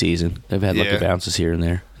most of the season. They've had lucky Yeah. bounces here and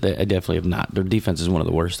there. I definitely have not. Their defense is one of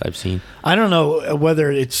the worst I've seen. I don't know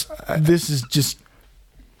whether this is just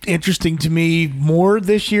interesting to me more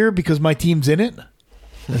this year because my team's in it.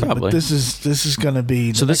 Probably. But this is going to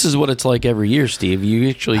be. So this is what it's like every year, Steve. You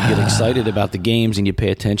actually get excited about the games and you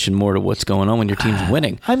pay attention more to what's going on when your team's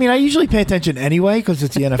winning. I mean, I usually pay attention anyway because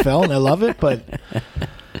it's the NFL and I love it. But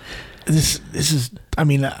this is. I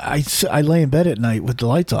mean, I lay in bed at night with the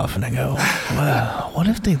lights off and I go, wow, what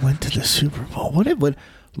if they went to the Super Bowl? What would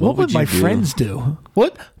would my you do? friends do?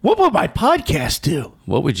 What would my podcast do?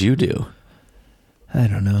 What would you do? I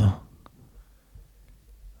don't know.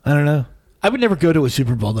 I would never go to a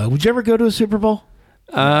Super Bowl though. Would you ever go to a Super Bowl?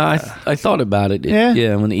 I thought about it. Yeah?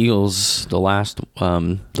 Yeah, when the Eagles, the last,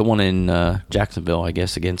 the one in Jacksonville, I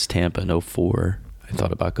guess, against Tampa in 04, I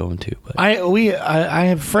thought about going to. But I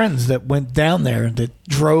have friends that went down there that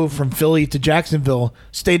drove from Philly to Jacksonville,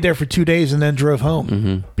 stayed there for 2 days, and then drove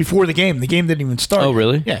home before the game. The game didn't even start. Oh,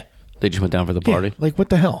 really? Yeah. They just went down for the Yeah, party? like, what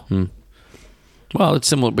the hell? Well, it's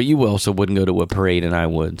similar, but you also wouldn't go to a parade, and I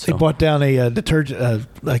would. They So. bought down a detergent,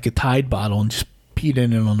 like a Tide bottle, and just peed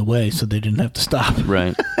in it on the way so they didn't have to stop.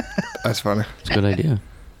 Right. That's funny. It's a good idea.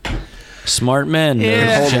 Smart men. Yeah. ladies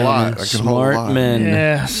and Hold a gentlemen. lot. I can hold a Smart lot. men.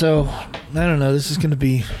 Yeah, so, I don't know. This is going to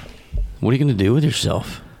be... What are you going to do with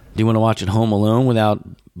yourself? Do you want to watch it home alone without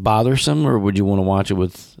bothersome, or would you want to watch it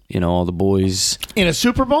with, all the boys? In a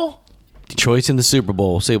Super Bowl? Detroit's in the Super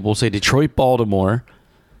Bowl. We'll say Detroit, Baltimore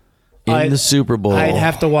in the Super Bowl. I'd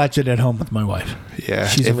have to watch it at home with my wife. Yeah,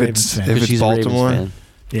 She's a if Ravens it's fan. if Because it's she's a Ravens Baltimore, fan.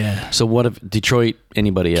 Yeah. So what if Detroit,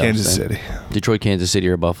 anybody else? Kansas then? City. Detroit, Kansas City,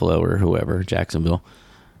 or Buffalo, or whoever, Jacksonville.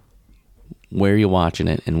 Where are you watching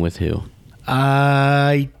it, and with who?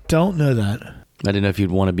 I don't know that. I didn't know if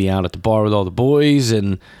you'd want to be out at the bar with all the boys,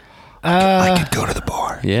 and I could go to the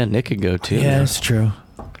bar. yeah, Nick could go too. Yeah, that's true.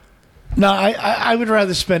 No, I would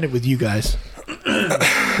rather spend it with you guys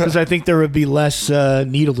because I think there would be less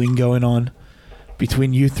needling going on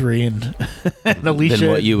between you three and Alicia Than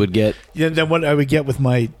what you would get than what I would get with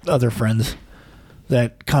my other friends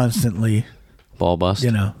that constantly, ball bust.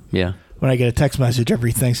 Yeah. when I get a text message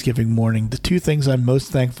every Thanksgiving morning, the 2 things I'm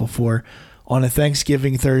most thankful for on a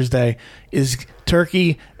Thanksgiving Thursday is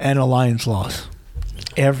turkey and a Lions loss.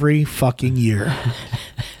 Every fucking year.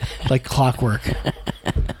 Like clockwork.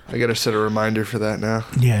 I gotta set a reminder for that now.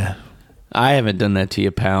 Yeah. I haven't done that to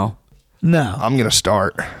you, pal. No. I'm gonna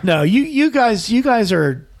start. No, you guys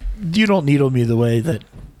are, you don't needle me the way that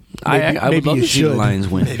I would maybe love you to see the should. Lions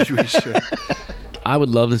win. Maybe we should. I would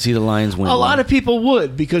love to see the Lions win. A lot of people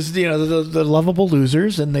would because the lovable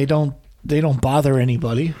losers and they don't bother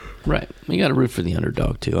anybody. Right. You got to root for the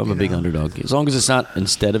underdog too. I'm a big underdog. As long as it's not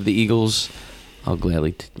instead of the Eagles, I'll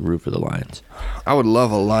gladly root for the Lions. I would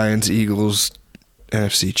love a Lions Eagles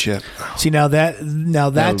NFC chip. See now that's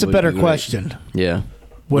a would better be great. question. Yeah.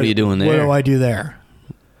 What are you doing there? What do I do there?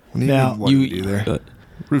 What do you Now, mean, what do you do there?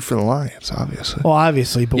 Root for the Lions, obviously. Well,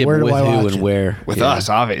 obviously, but Yeah, where but do with I who watch and it? where? With Yeah. us,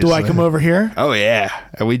 obviously. Do I come over here? Oh, yeah.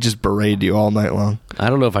 And we just berate you all night long. I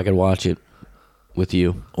don't know if I could watch it with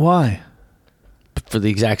you Why? for the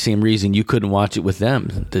exact same reason you couldn't watch it with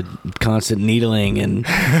them. The constant needling and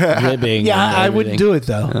ribbing. Yeah, and I wouldn't do it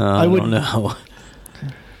though. I wouldn't know.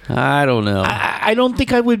 I don't know. I don't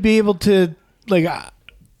think I would be able to like,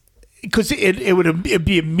 because it'd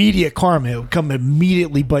be immediate karma. It would come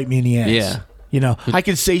immediately bite me in the ass. Yeah. You know, I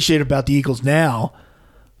can say shit about the Eagles now,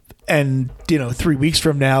 and 3 weeks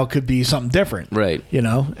from now could be something different. Right. You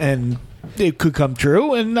know, and it could come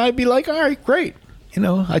true, and I'd be like, all right, great.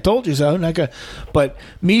 I told you so. But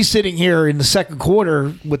me sitting here in the second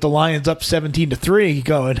quarter with the Lions up 17-3,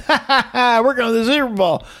 going, ha ha ha, we're going to the Super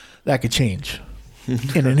Bowl. That could change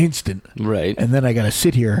in an instant. Right. And then I got to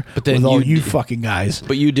sit here But then with all you- you fucking guys.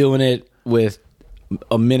 But you doing it with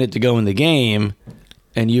a minute to go in the game,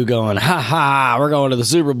 and you going, ha ha, we're going to the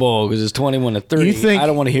Super Bowl because it's 21-3. You think- I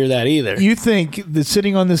don't want to hear that either. You think that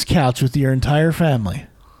sitting on this couch with your entire family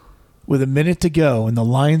with a minute to go and the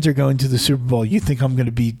Lions are going to the Super Bowl, you think I'm going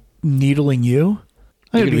to be needling you?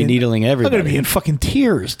 You're going to be needling I'm everybody. going to be in fucking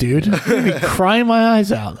tears, dude. I'm going to be crying my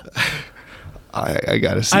eyes out. I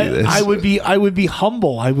got to see this. I would be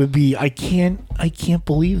humble. I can't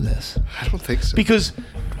believe this. I don't think so.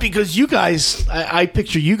 Because you guys, I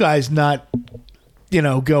picture you guys not,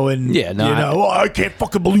 going, Yeah, no, I can't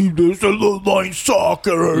fucking believe this. The Lions suck.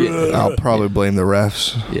 I'll probably blame the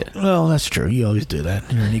refs. Yeah. Well, that's true. You always do that.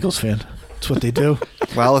 You're an Eagles fan. That's what they do.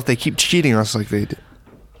 Well, if they keep cheating us like they do.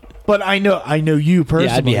 But I know you personally.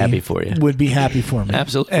 I'd be happy for you. Would be happy for me.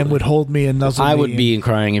 Absolutely. And would hold me and nuzzle me. I would be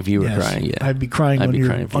crying if you were Yes. crying. Yeah. I'd be crying I'd on be your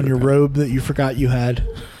crying if you on were your crying. robe that you forgot you had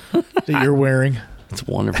that you're wearing. It's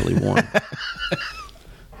wonderfully warm.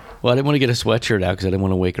 Well, I didn't want to get a sweatshirt out because I didn't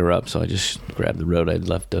want to wake her up, so I just grabbed the robe I'd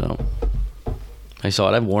left. I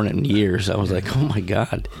saw it. I've worn it in years. I was like, oh my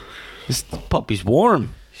God, this puppy's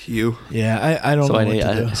warm. You. Yeah, I don't So know I, what to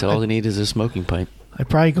do. I said, all I need is a smoking pipe. I'd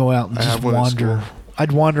probably go out and I just have one at wander. school.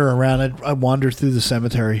 I'd wander around. I'd wander through the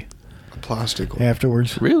cemetery A plastic one.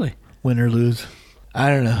 afterwards, Really? win or lose. I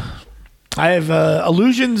don't know. I have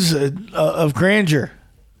illusions of grandeur.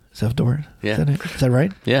 Is that the word? Yeah. Is that it? Is that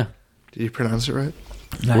right? Yeah. Did you pronounce it right?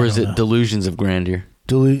 I Or is don't it know. delusions of grandeur?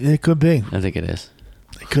 It could be. I think it is.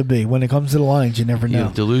 It could be. When it comes to the Lions, you never You know.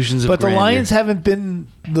 have delusions of But the grandeur. Lions haven't been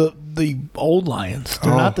the old Lions.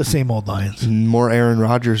 They're Oh. not the same old Lions. More Aaron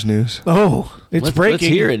Rodgers news. Oh, it's breaking.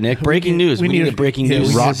 Let's hear it, Nick. Breaking news. We need a breaking yeah, we news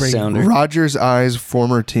need a rock breaking- sounder. Rodgers eyes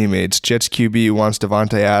former teammates. Jets QB wants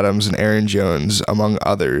Devontae Adams and Aaron Jones, among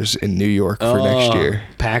others, in New York for next year.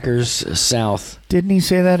 Packers South. Didn't he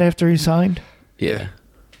say that after he signed? Yeah.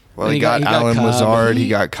 Well, And he got Alan Cobb. Lazard. He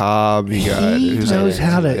got Cobb. He got. He who's knows that?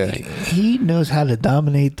 how to. Yeah. He knows how to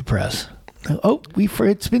dominate the press. Oh,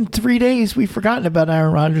 it's been 3 days. We've forgotten about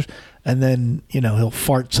Aaron Rodgers, and then he'll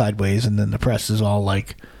fart sideways, and then the press is all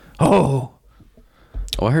like, "Oh,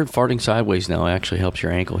 Oh, I heard farting sideways now actually helps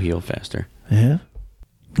your ankle heal faster. yeah."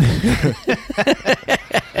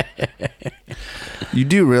 You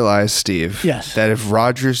do realize, Steve, Yes. that if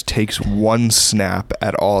Rodgers takes one snap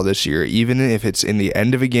at all this year, even if it's in the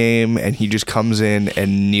end of a game and he just comes in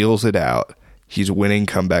and kneels it out, he's winning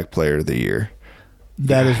comeback player of the year.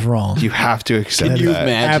 That is wrong. You have to accept That you is that.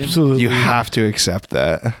 imagine? absolutely You have to accept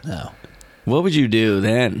that. no. What would you do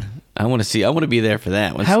then? I want to be there for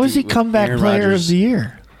that. When How is he Steve- comeback Aaron player Rodgers of the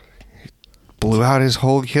year? Blew out his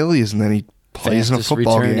whole Achilles and then he plays in a Fastest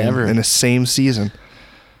football return game ever. in the same season.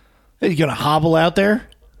 Are you gonna hobble out there?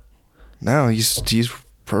 No, he's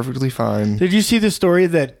perfectly fine. Did you see the story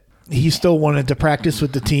that he still wanted to practice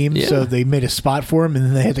with the team, Yeah. so they made a spot for him, and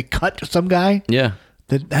then they had to cut some guy Yeah.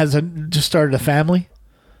 that just started a family?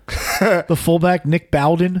 The fullback Nick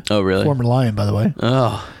Bowden. Oh, really? Former Lion, by the way.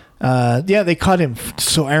 Oh. Yeah, they cut him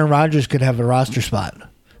so Aaron Rodgers could have a roster spot,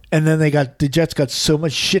 and then the Jets got so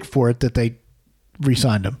much shit for it that they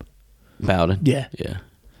re-signed him. Bowden. Yeah. Yeah.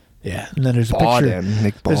 Yeah, and then there's a Bawden, picture.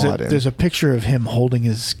 Nick There's Bawden. there's a picture of him holding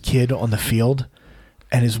his kid on the field,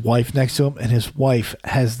 and his wife next to him, and his wife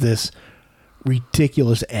has this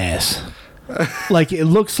ridiculous ass. Like it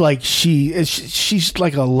looks like she's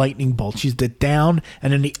like a lightning bolt. She's the down,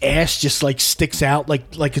 and then the ass just like sticks out like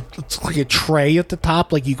it's like a tray at the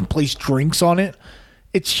top, like you can place drinks on it.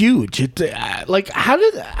 It's huge. Like how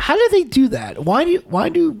do they do that? Why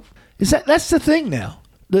do that's the thing now?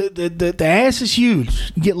 The ass is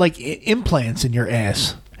huge. You get like implants in your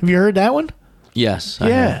ass. Have you heard that one? Yes. I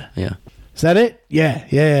Yeah. have. Yeah. Is that it?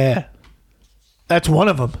 Yeah. That's one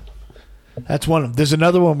of them. There's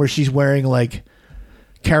another one where she's wearing like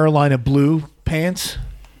Carolina blue pants,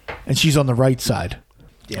 and she's on the right side.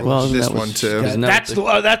 Yeah, Well, This that was- one too. Isn't that that's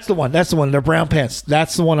the- that's the one. That's the one. They're brown pants.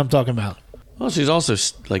 That's the one I'm talking about. Well, she's also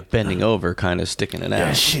like bending over, kind of sticking it out.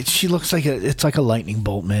 Yeah, she looks like it's like a lightning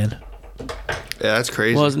bolt, man. Yeah, that's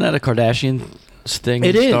crazy. Well, isn't that a Kardashian thing?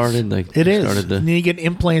 It that is. Started like It is. Started And the, you get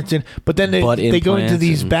implants in, but then Butt they go into implants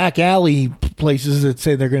these and- back alley places that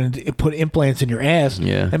say they're going to put implants in your ass.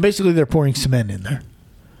 Yeah. And basically they're pouring cement in there.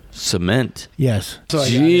 cement. Yes. So I got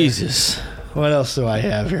Jesus. here. What else do I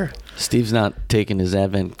have here? Steve's not taking his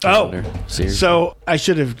advent Oh, calendar seriously. so I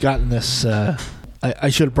should have gotten this. I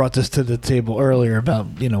should have brought this to the table earlier about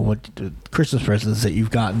what Christmas presents that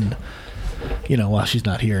you've gotten. While she's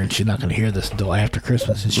not here, and she's not going to hear this until after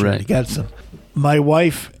Christmas, and she already Right. got some. My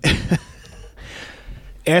wife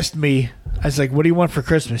asked me. I was like, "What do you want for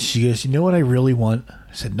Christmas?" She goes, "You know what I really want?"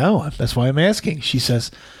 I said, "No, that's why I'm asking." She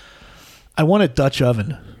says, "I want a Dutch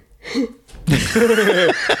oven."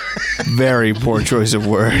 Very poor choice of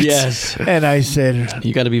words. yes, And I said,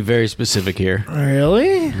 you got to be very specific here.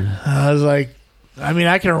 "Really?" I was like, "I mean,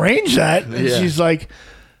 I can arrange that." And Yeah. she's like,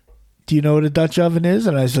 "Do you know what a Dutch oven is?"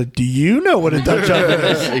 And I said, "Do you know what a Dutch oven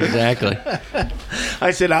is?" Exactly.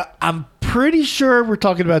 I said, I'm pretty sure we're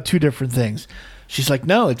talking about two different things. She's like,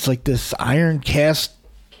 "No, it's like this iron cast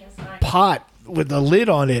pot with a lid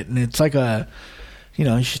on it, and it's like a,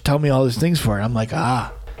 she's telling me all these things for it." I'm like,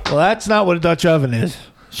 well, that's not what a Dutch oven is.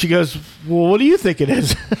 She goes, "Well, what do you think it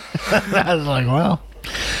is?" I was like, "Well,"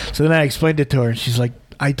 so then I explained it to her, and she's like,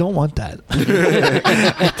 "I don't want that.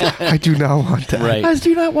 I do not want that. Right. I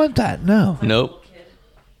do not want that. No, Nope.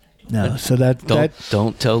 no." So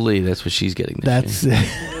Don't tell Lee. That's what she's getting. This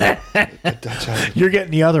that's year. you're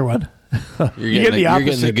getting the other one. You're getting the You're getting the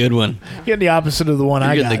opposite. good one. You're getting the opposite of the one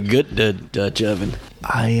You're I getting got. the good Dutch oven.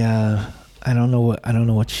 I don't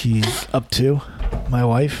know what she's up to, my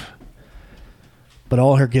wife. But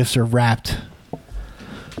all her gifts are wrapped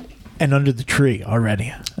and under the tree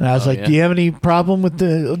already. And I was like, yeah. "Do you have any problem with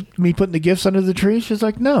me putting the gifts under the tree?" She's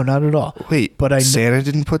like, "No, not at all." Wait, But I kn- Santa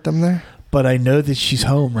didn't put them there? But I know that she's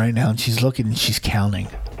home right now, and she's looking and she's counting,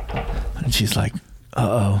 and she's like,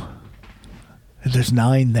 "Uh-oh, there's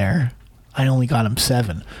 9 there. I only got him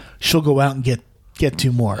 7." She'll go out and get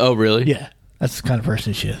 2 more. Oh, really? Yeah, that's the kind of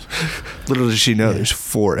person she is. Little does she know there's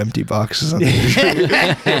 4 empty boxes under the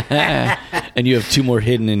tree. And you have 2 more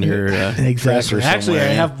hidden in your dresser Exactly. Actually, I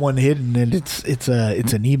somewhere. have one hidden, and it's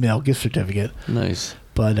an email gift certificate. Nice.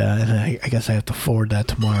 But and I guess I have to forward that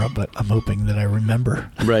tomorrow. But I'm hoping that I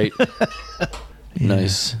remember. Right.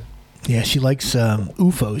 Nice. Yeah, she likes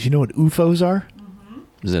UFOs. You know what UFOs are?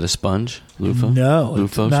 Is that a sponge? Loofah? No, it's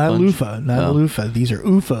Loofah not sponge? loofah. Not Oh. loofah. These are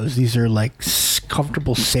UFOs. These are like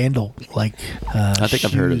comfortable sandal like. I think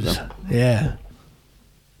I've heard of shoes. them. Yeah,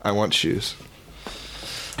 I want shoes.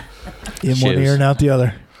 in one Shoes. ear and out the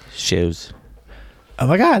other. Shoes. Oh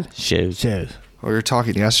my God, Shoes. shoes. We were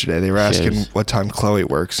talking yesterday. They were asking Shoes. what time Chloe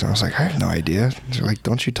works. And I was like, I have no idea. They're like,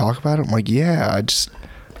 don't you talk about it? I'm like, yeah,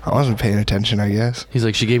 I wasn't paying attention, I guess. He's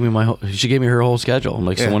like, she gave me her whole schedule. I'm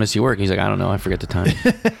like, so Yeah. when does she work? He's like, I don't know. I forget the time.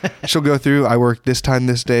 She'll go through, I work this time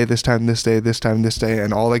this day, this time this day, this time this day.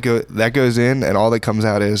 And all that goes in and all that comes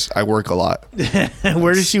out is I work a lot.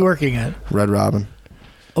 Where is she working at? Red Robin.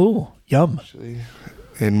 Oh, yum.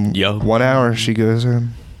 In Yo. 1 hour, she goes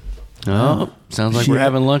in. Oh, sounds like She- we're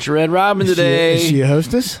having lunch at Red Robin today. Is she a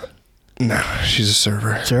hostess? No, she's a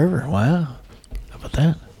server. Server. Wow. How about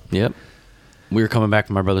that? Yep. We were coming back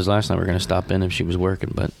from my brother's last night. We were going to stop in if she was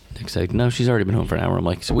working, but Nick's like, no, she's already been home for an hour. I'm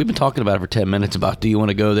like, so we've been talking about it for 10 minutes about do you want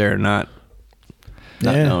to go there or not?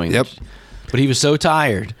 Not Yeah. knowing. Yep. But he was so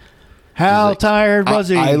tired. How like- tired was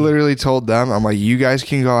he? I literally told them, I'm like, you guys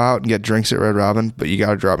can go out and get drinks at Red Robin, but you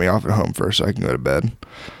got to drop me off at home first so I can go to bed.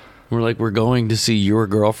 We're like, we're going to see your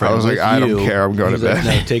girlfriend. I was like, with I don't you. care. I'm going He's to like,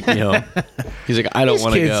 bed. no, take me home. He's like, I don't These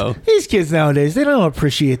want to kids- go. These kids nowadays, they don't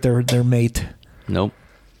appreciate their mate. Nope.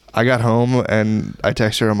 I got home and I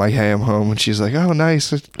text her. I'm like, hey, I'm home. And she's like, oh,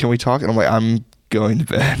 nice. Can we talk? And I'm like, I'm going to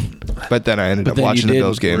bed. But then I ended But up then you watching the didn't,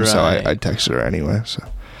 Bills game, so right. I texted her anyway. So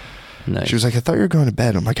Nice. she was like, I thought you were going to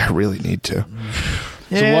bed. I'm like, I really need to.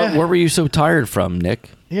 So what were you so tired from, Nick?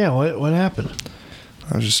 Yeah, what happened?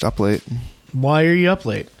 I was just up late. Why are you up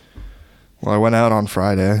late? Well, I went out on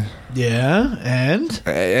Friday. Yeah, and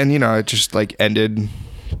And, it just like ended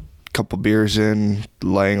a couple beers in,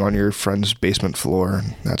 laying on your friend's basement floor.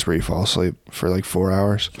 And that's where you fall asleep for like 4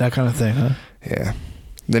 hours. that kind of thing, huh? Yeah.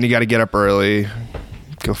 Then you got to get up early,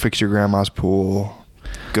 go fix your grandma's pool,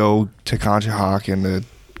 go to Conshohocken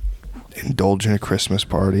to indulge in a Christmas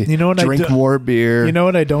party. You know what I Drink do- more beer. You know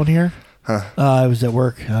what I don't hear? Huh. I was at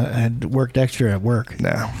work. I had worked extra at work.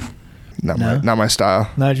 No. Not No? my style.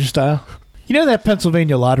 Not your style? You know that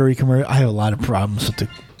Pennsylvania lottery commercial? I have a lot of problems with the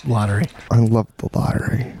lottery. I love the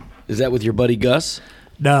lottery. Is that with your buddy Gus?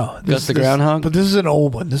 No. Gus the groundhog? But this is an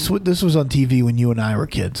old one. This was on TV when you and I were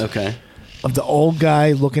kids. Okay. Of the old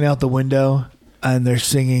guy looking out the window, and they're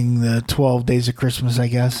singing the 12 Days of Christmas, I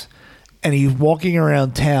guess. And he's walking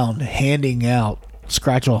around town handing out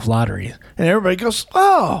scratch-off lotteries. And everybody goes,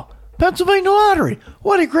 oh, Pennsylvania lottery.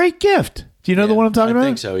 What a great gift. Do you know the one I'm talking about? I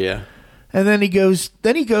think so, yeah. And then he goes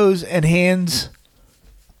and hands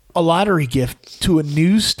a lottery gift to a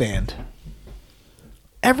newsstand.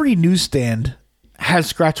 Every newsstand has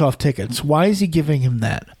scratch-off tickets. Why is he giving him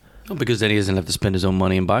that? Well, because then he doesn't have to spend his own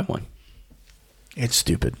money and buy one. It's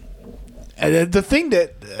stupid. And the thing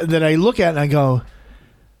that I look at and I go,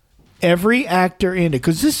 every actor in it,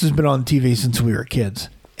 because this has been on TV since we were kids,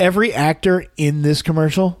 every actor in this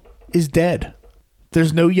commercial is dead.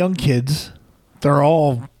 There's no young kids. They're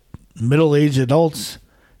all middle-aged adults.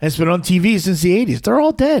 And it's been on TV since the 80s. They're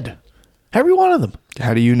all dead. Every one of them.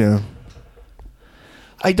 How do you know?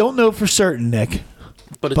 I don't know for certain, Nick.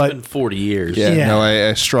 But it's been 40 years. Yeah. No,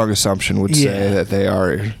 a strong assumption would say that they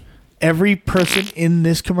are Every person in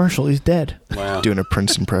this commercial is dead. Wow. doing a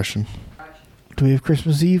Prince impression. Do we have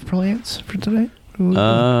Christmas Eve plans for tonight?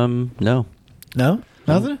 No. No?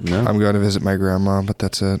 Nothing? No. I'm going to visit my grandma, but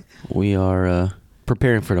that's it. We are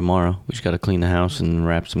preparing for tomorrow. We just got to clean the house and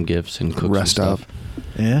wrap some gifts and cook Rest some up. stuff.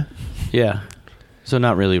 Yeah. Yeah. So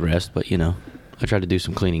not really rest, but, I tried to do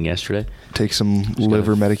some cleaning yesterday. Take some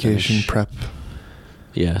liver gotta medication, finish. prep.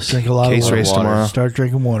 Yes. Drink a lot Case of water. race tomorrow. Start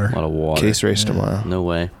drinking water. A lot of water. Case race tomorrow. No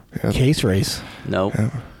way. Yep. Case race. Nope.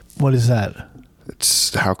 Yep. What is that?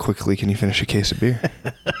 It's how quickly can you finish a case of beer?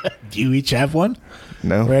 Do you each have one?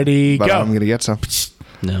 No. Ready, but go. I'm going to get some.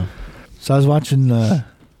 No. So I was watching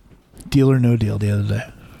Deal or No Deal the other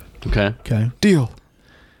day. Okay. Okay. Deal.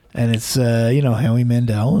 And it's, Howie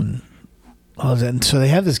Mandel and all that. And so they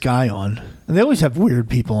have this guy on. And they always have weird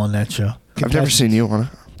people on that show. I've never seen you on it.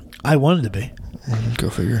 I wanted to be. Go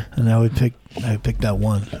figure. And I would pick that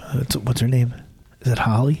one. What's her name? Is it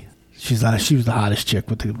Holly? She was the hottest chick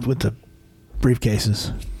with the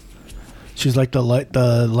briefcases. She's like the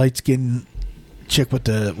light skinned chick with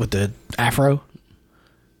the afro.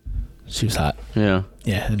 She was hot. Yeah.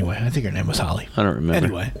 Yeah. Anyway, I think her name was Holly. I don't remember.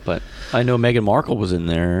 Anyway. But I know Meghan Markle was in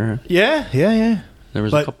there. Yeah. There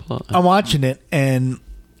was But a couple of... I'm watching it, and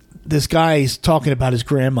this guy's talking about his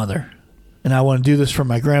grandmother, and I want to do this for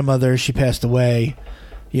my grandmother. She passed away.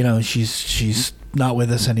 She's not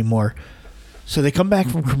with us anymore. So they come back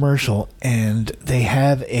from commercial, and they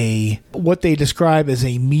have what they describe as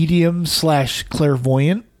a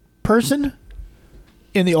medium/clairvoyant person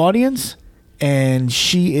in the audience, and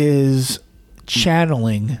she is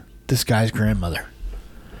channeling this guy's grandmother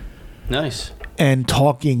Nice. and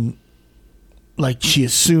talking like she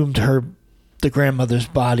assumed the grandmother's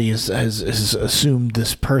body has assumed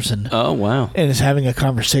this person Oh, wow. and is having a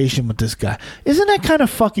conversation with this guy. Isn't that kind of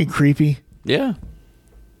fucking creepy? Yeah.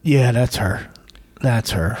 Yeah, that's her.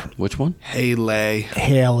 That's her. Which one? Haley.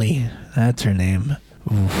 Haley. That's her name.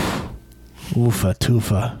 Oof. Oofa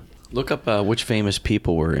toofa. Look up which famous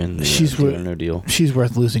people were in the She's Deal wor- or No Deal. She's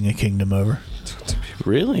worth losing a kingdom over.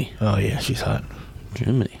 Really? Oh, yeah, she's hot.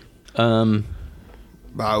 Germany.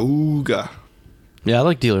 Bauga. Yeah, I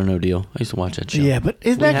like Deal or No Deal. I used to watch that show. Yeah, but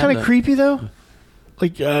isn't We that had kind of the- creepy, though?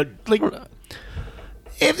 Like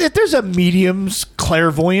if there's a medium's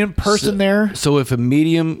clairvoyant person there. So if a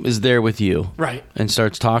medium is there with you, Right. and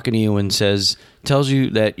starts talking to you and tells you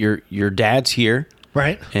that your dad's here,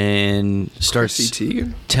 Right. and starts Chrissy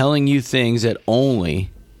Teigen? telling you things that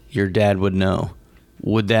only your dad would know,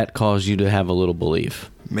 would that cause you to have a little belief?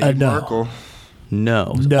 Meghan No. Markle.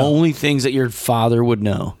 No. No. Only things that your father would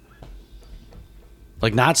know.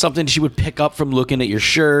 Like, not something she would pick up from looking at your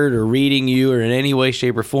shirt or reading you or in any way,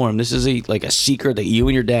 shape, or form. This is like a secret that you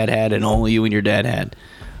and your dad had and only you and your dad had.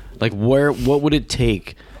 Like, what would it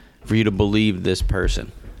take for you to believe this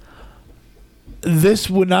person? This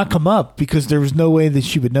would not come up because there was no way that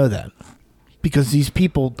she would know that. Because these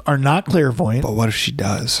people are not clairvoyant. But what if she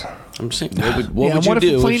does? I'm saying, what would and you what if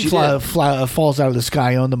do a plane she did? falls out of the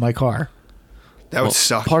sky onto my car? That would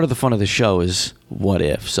suck. Part of the fun of the show is what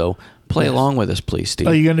if. So play along with us, please, Steve.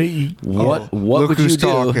 Are you gonna? what Look would who's you do?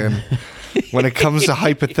 talking. When it comes to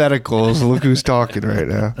hypotheticals, look who's talking right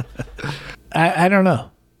now. I don't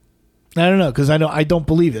know. I don't know because I don't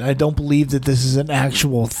believe it. I don't believe that this is an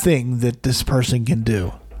actual thing that this person can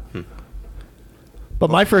do. But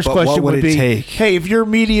my first But question what would would it be: take? hey, if you're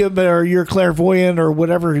medium or you're clairvoyant or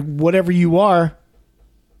whatever you are,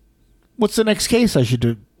 what's the next case I should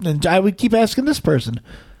do? And I would keep asking this person.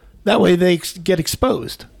 That way they get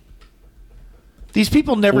exposed. These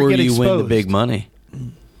people never Or get you exposed. win the big money.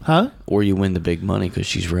 Huh? Or you win the big money because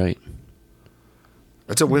she's right.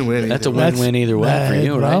 That's a win-win. That's a either way. win-win either way for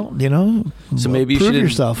you, right? Well, you know, So maybe you prove should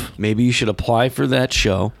yourself. Maybe you should apply for that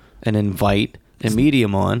show and invite a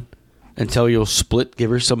medium on until you'll split. Give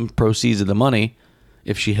her some proceeds of the money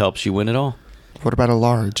if she helps you win it all. What about a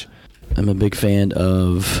large? I'm a big fan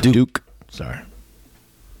of Duke. Sorry.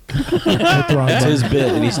 Hit the wrong It's button. his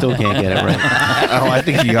bit, and he still can't get it right. Oh, I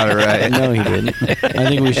think you got it right. No, he didn't. I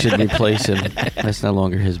think we should replace him. That's no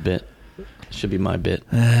longer his bit. It should be my bit.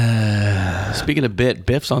 Speaking of bit,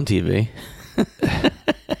 Biff's on TV.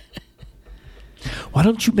 Why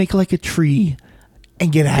don't you make like a tree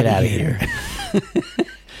and get out of here?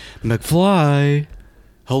 McFly.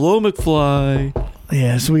 Hello, McFly.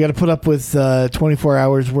 Yeah, so we got to put up with 24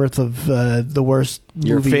 hours worth of the worst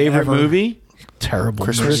Your movie favorite ever. movie? Terrible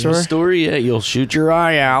Christmas movie. Story? Yeah, you'll shoot your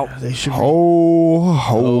eye out. They should. Ho,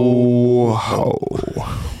 ho,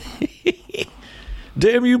 ho.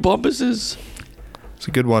 Damn you, Bumpuses. It's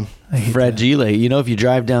a good one. I hate that. Fragile. You know, if you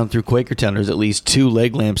drive down through Quakertown, there's at least 2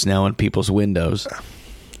 leg lamps now in people's windows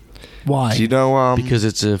Why? Do you know? because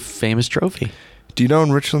it's a famous trophy. Do you know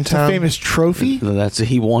in Richland It's a Town? famous trophy.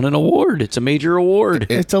 He won an award. It's a major award.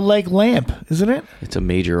 It's a leg lamp, isn't it? It's a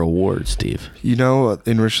major award, Steve. You know,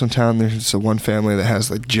 in Richland Town, there's one family that has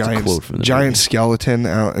like quote from the giant movie. skeleton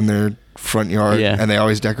out in their front yard, Yeah. and they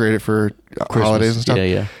always decorate it for Christmas. holidays and stuff. Yeah,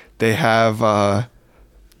 yeah. They have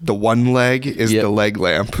the one leg is Yep. the leg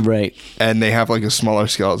lamp, Right. and they have like a smaller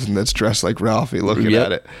skeleton that's dressed like Ralphie, looking Yep.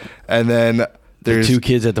 at it, and then The there's 2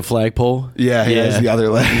 kids at the flagpole. yeah, he has the other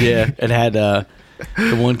leg. Yeah, it had the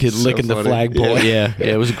one kid So licking the funny. flagpole. Yeah.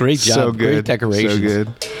 Yeah, it was a great job. So good, Great decorations. so good.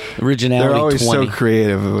 Originality. They're always 20. so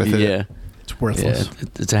creative with it. Yeah, It's yeah. worthless.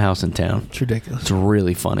 It's a house in town. It's ridiculous. It's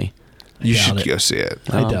really funny. You doubt should it. go see it.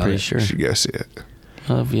 I I'm doubt pretty it. sure. You should go see it.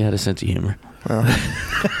 If you had a sense of humor. Well,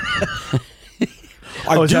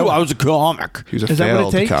 Oh, is that what- I was a comic. he was a Is that what it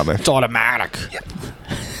failed takes? comic. It's automatic.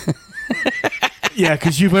 Yeah,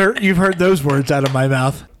 because you've heard those words out of my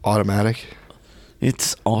mouth. Automatic.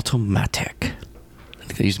 It's automatic. I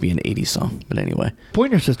think that used to be an 80s song, but anyway.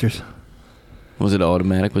 Pointer Sisters. Was it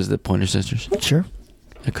automatic? Was it the Pointer Sisters? Sure.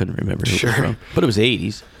 I couldn't remember who it Sure. was from. But it was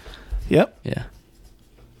 80s. Yep. Yeah.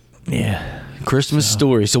 Yeah. Christmas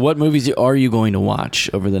Story. So what movies are you going to watch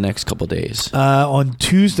over the next couple days? On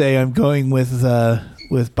Tuesday, I'm going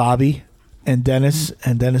with Bobby and Dennis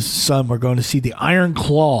and Dennis' son. We're going to see The Iron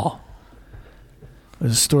Claw.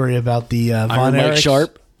 There's a story about the Von Mike Erichs.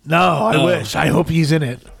 Sharp? No, I Oh. wish. I hope he's in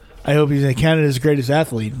it. I hope he's in it. Canada's greatest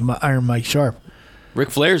athlete, Iron Mike Sharp. Ric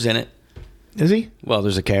Flair's in it. Is he? Well,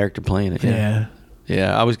 there's a character playing it. Yeah.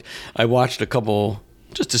 Yeah, I watched a couple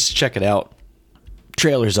just to check it out.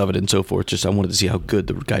 Trailers of it and so forth. Just I wanted to see how good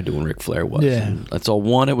the guy doing Ric Flair was. Yeah. And that's all.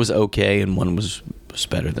 One, it was okay, and one was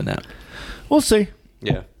better than that. We'll see.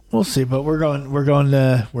 Yeah. We'll see. But we're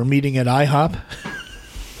meeting at IHOP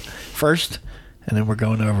first, and then we're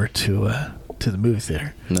going over to the movie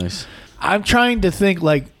theater. Nice. I'm trying to think,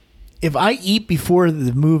 like, if I eat before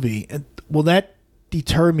the movie, will that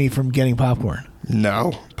deter me from getting popcorn?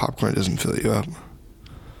 No, popcorn doesn't fill you up.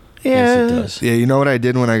 Yeah. Yes, it does. Yeah, you know what I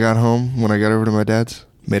did when I got home? When I got over to my dad's,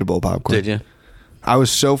 made a bowl of popcorn. Did you? I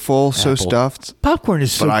was so full, so Apple. stuffed, Popcorn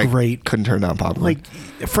is so but I great. couldn't turn down popcorn. Like,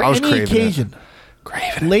 for I was any craving it. occasion.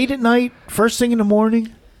 Craving it. Late at night, first thing in the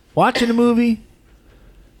morning, watching a movie.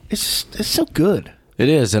 It's so good. It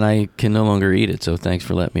is, and I can no longer eat it. So thanks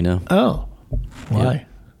for letting me know. Oh. Why? Yeah,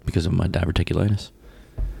 because of my diverticulitis.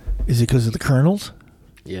 Is it because of the kernels?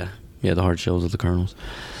 Yeah. Yeah, the hard shells of the kernels.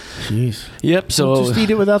 Jeez. Yep. So Well, just eat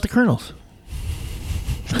it without the kernels.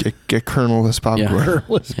 Get kernel-less popcorn.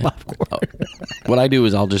 Kernelless Yeah. popcorn. what I do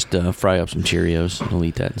is I'll just fry up some Cheerios and I'll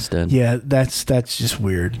eat that instead. Yeah, that's just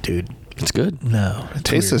weird, dude. It's good. No. It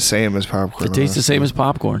tastes the same as popcorn. It tastes the same as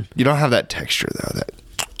popcorn. You don't have that texture though. That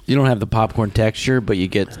You don't have the popcorn texture, but you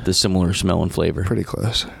get the similar smell and flavor. pretty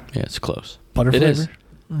close. Yeah, it's close. butter It flavor. is.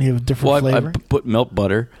 You have a different Well, I flavor. put milk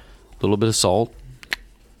butter, a little bit of salt.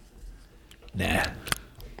 Nah.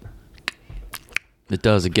 It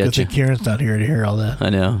does. It Good gets you. thing Kieran's not here to hear all that. I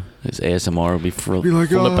know. His ASMR will be Be like,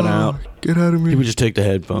 flipping out. Get out of He me! would just take the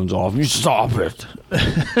headphones off. You stop it.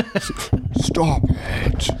 Stop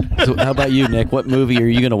it! So how about you, Nick? What movie are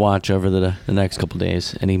you going to watch over the next couple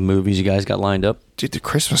days? Any movies you guys got lined up? Dude, the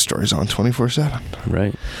Christmas Story's on 24/7.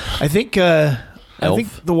 Right. I think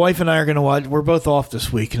Elf. the wife and I are going to watch. We're both off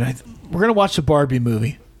this week, and we're going to watch the Barbie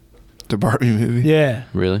movie. The Barbie movie. Yeah.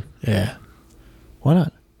 Really? Yeah. Why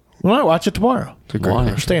not? Why not watch it tomorrow? It's a great Why? We're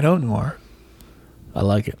question. staying home tomorrow. I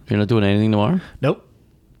like it. You're not doing anything tomorrow? Nope.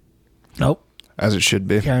 As it should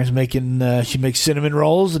be. Karen's making. She makes cinnamon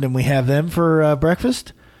rolls, and then we have them for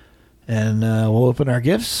breakfast. And we'll open our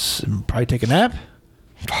gifts and probably take a nap.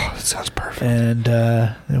 Oh, that sounds perfect.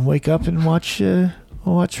 And wake up and watch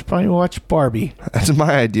Barbie. That's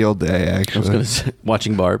my ideal day, I was actually. going to say,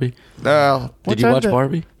 watching Barbie. No, Did you watch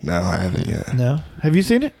Barbie? no, I haven't yet. No, have you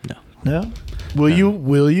seen it? No. Will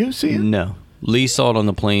you see it? No. Lee saw it on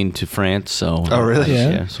the plane to France, so... Oh, really?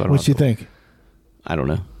 Yeah. So I don't What'd you think? I don't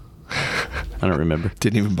know. I don't remember.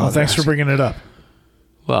 Didn't even bother. Well, thanks for asking. bringing it up.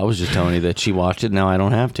 Well, I was just telling you that she watched it. Now I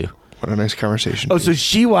don't have to. What a nice conversation. Oh, so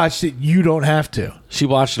she watched it. You don't have to. She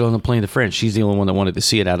watched it on the plane to France. She's the only one that wanted to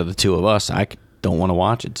see it out of the two of us. I don't want to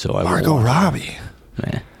watch it, so I won't Margot watch Robbie.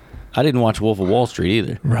 it. Nah. I didn't watch Wolf of Wall Street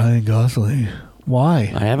either. Ryan Gosling.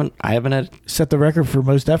 Why? I haven't had... Set the record for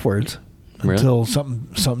most F words Really? until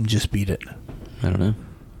something just beat it. I don't know.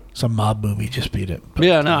 Some mob movie just beat it. But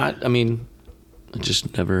Yeah, no, I mean, I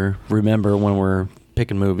just never remember when we're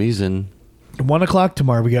picking movies and... 1 o'clock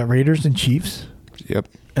tomorrow, we got Raiders and Chiefs. Yep.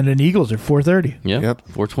 And then Eagles at 4:30. Yep.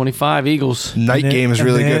 425 Eagles. Night And then- game is and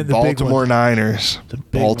really then good. the big Baltimore one. Niners. The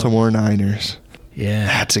big Baltimore Niners. Yeah.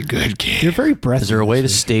 That's a good game. You're very breathless. Is there a way the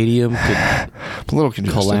this week. stadium could I'm a little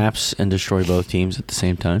congested. collapse and destroy both teams at the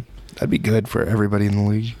same time? That'd be good for everybody in the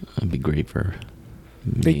league. That'd be great for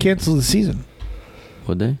They me. canceled the season.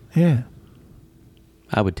 Would they? Yeah.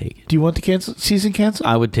 I would take it. Do you want the season canceled?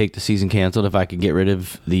 I would take the season canceled if I could get rid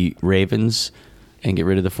of the Ravens and get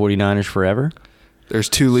rid of the 49ers forever. There's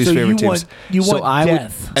two least so favorite you teams. want you So want I would-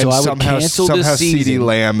 death. And So I would somehow cancel this CeeDee season.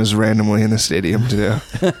 Lamb is randomly in the stadium too.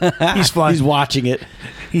 He's fine. He's watching it.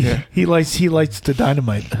 He lights the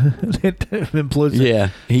dynamite. It implodes it. Yeah,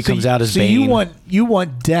 he comes out as so Bane. you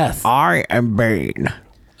want death. I am Bane.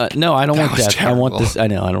 No, I don't That want was death. I want terrible. this. I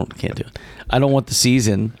know. Can't do it. I don't want the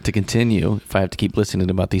season to continue if I have to keep listening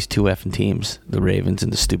about these two effing teams, the Ravens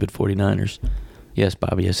and the stupid 49ers. Yes,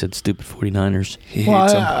 Bobby, I said stupid 49ers. He Well,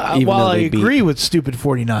 hates them. even while though I they beat- agree with stupid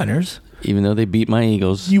 49ers, Even though they beat my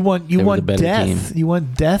Eagles, you want they were the better death. team. You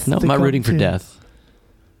want death. No, to I'm not come rooting for to- death.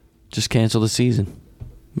 Just cancel the season.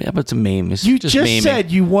 Yeah, but it's a meme. It's You just just maming.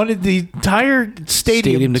 said you wanted the entire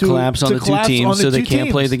stadium to collapse on the two teams so they can't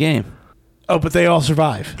play the game. Oh, but they all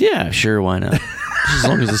survive. Yeah, sure, why not? Just as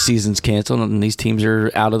long as the season's canceled and these teams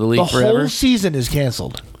are out of the league The forever, whole season is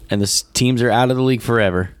canceled. and the teams are out of the league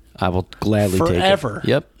forever, I will gladly Forever. take it.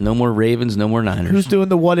 Yep. No more Ravens, no more Niners. Who's doing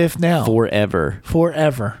the what if now? Forever.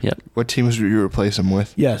 Forever. Yep. What teams would you replace them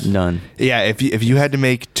with? Yes. None. Yeah, if you had to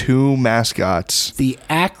make two mascots, The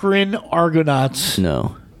Akron Argonauts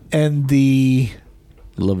No. and the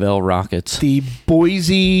Lavelle Rockets.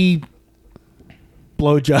 Boise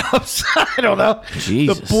blowjobs. I don't know.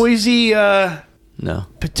 Jesus. The Boise No.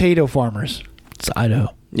 potato farmers. It's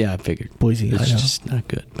Idaho. Yeah, I figured. Boise, It's Idaho. just not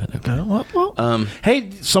good, but okay. Well,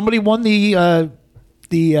 hey, somebody won the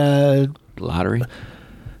Lottery?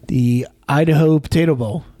 Idaho Potato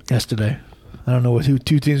Bowl yesterday. I don't know who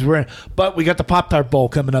two teams were in, but we got the Pop-Tart Bowl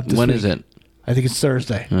coming up this When week. is it? I think it's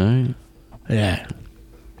Thursday. All right. Yeah.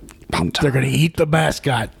 They're going to eat the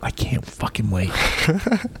mascot. I can't fucking wait.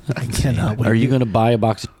 I cannot wait. Are you going to buy a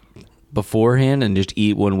box beforehand and just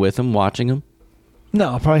eat one with them, watching them?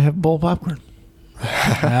 No, I'll probably have a bowl of popcorn.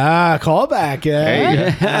 Call back.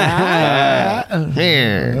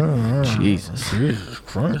 Jesus.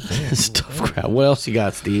 Stuff crap. What else you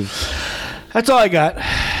got, Steve? That's all I got.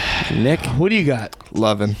 Nick? What do you got?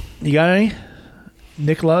 Lovin'. You got any?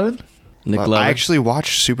 Nick Lovin? Nick I Lovett? actually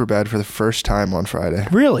watched Superbad for the first time on Friday.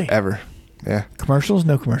 Really? Ever. Yeah. Commercials?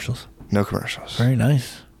 No commercials. No commercials. Very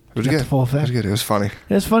nice. It was Got good. the full It effect. was good. It was funny.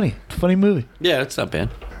 It's funny. It's a funny movie. Yeah, it's not bad.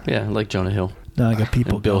 Yeah, I like Jonah Hill. No, I got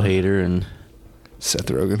people. And Bill going. Hader and Seth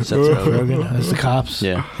Rogen. Seth Rogen. Rogen as the cops.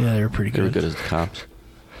 Yeah. Yeah, they were pretty They were good. good as the cops.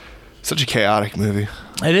 Such a chaotic movie.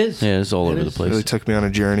 It is. Yeah, it's all It over the is. place. Really took me on a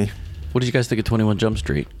journey. What did you guys think of 21 Jump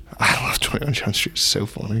Street? I love 21 Jump Street. It's so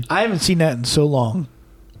funny. I haven't seen that in so long.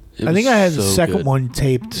 It I think was I had the so second good. one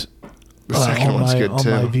taped The second on one's my good, on too.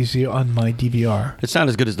 my on my DVR. It's not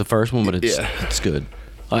as good as the first one, but it's Yeah. it's good.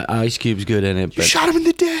 Ice Cube's good in it, You but shot him in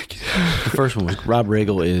the dick. the first one was Rob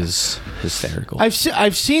Riggle is hysterical. I've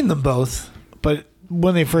seen them both, but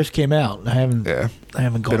when they first came out, I haven't gone Been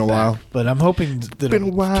a back. while. But I'm hoping that Been a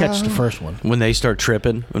I'll while. catch the first one. When they start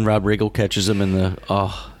tripping, when Rob Riggle catches them in the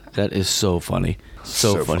that is so funny.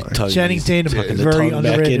 So funny. funny. Tugs- Channing Tatum, tucking the very tongue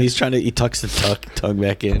back in. underrated. He's trying to he tucks the tongue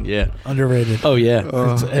back in. Yeah. Underrated. Oh yeah.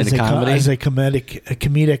 as in a comedy, as a comedic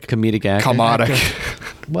comedic actor. Comodic.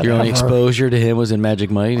 Your only Whatever. exposure to him was in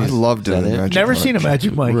Magic Mike. I loved Is that it in Magic Never Mike. seen a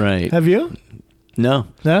Magic Mike. Right. Have you? No.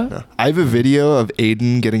 No. I have a video of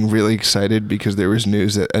Aiden getting really excited because there was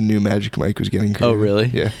news that a new Magic Mike was getting created. Oh, really?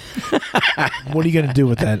 Yeah. What are you gonna do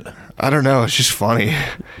with that? I don't know. It's just funny.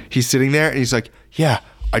 He's sitting there and he's like, "Yeah,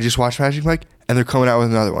 I just watched Magic Mike, and they're coming out with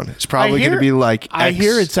another one. It's probably going to be like I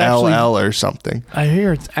hear it's actually XLL or something." I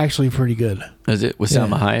hear it's actually pretty good. Is it with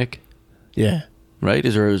Salma Hayek? Yeah. Right?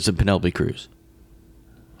 Is it Penelope Cruz?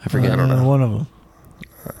 I forget. I don't know. One of them.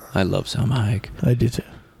 I love Salma Hayek. I do too.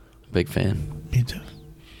 Big fan. Me too.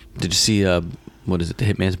 Did you see what is it? The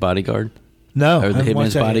Hitman's Bodyguard? No. Or I the haven't watched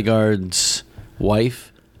Hitman's that yet. Bodyguard's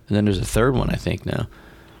wife? And then there's a third one, I think now.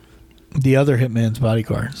 The other Hitman's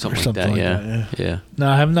Bodyguard. Something, or something like that. like Yeah. that. Yeah. No,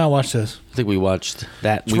 I have not watched this. I think we watched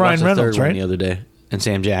that. It's We Ryan watched the Reynolds, third right? one the other day. And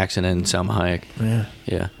Sam Jackson and Salma Hayek. Yeah.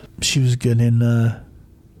 Yeah. She was good in the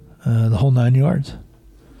whole 9 yards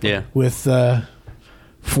Yeah. with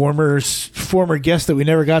former guest that we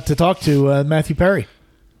never got to talk to, Matthew Perry.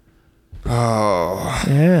 Oh,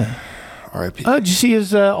 Yeah. R.I.P. Oh, did you see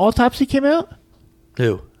his autopsy came out?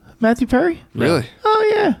 Who? Matthew Perry? Really?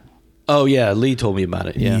 Oh, yeah. Oh, yeah. Lee told me about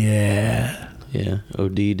it. Yeah. Yeah. Yeah.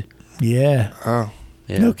 OD'd. Yeah. Oh,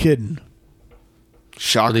 Yeah. No kidding.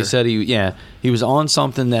 shocker. But they said he was on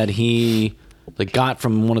something that he got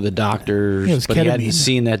from one of the doctors, Yeah, it was but he ketamine. hadn't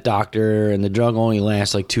seen that doctor, and the drug only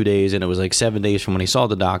lasts 2 days, and it was 7 days from when he saw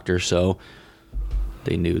the doctor, so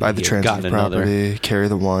they knew Buy that the he had gotten transitive another. property, carry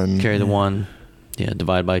the one. Carry the one. Yeah,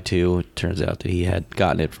 divide by 2. It turns out that he had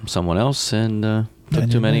gotten it from someone else and took Imagine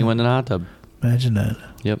too many that. and went in a hot tub. Imagine that.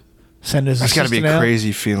 Yep. Send his That's got to be assistant a out.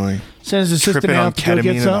 crazy feeling. Send his assistant Tripping on out to go ketamine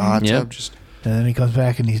get in a hot something. Yep. tub. Just And then he comes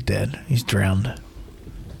back and he's dead. He's drowned.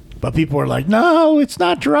 But people are like, no, it's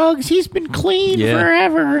not drugs. He's been clean Yeah.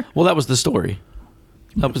 forever. Well, that was the story.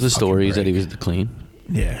 That was the story. He said he was clean.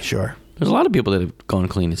 Yeah, sure. There's a lot of people that have gone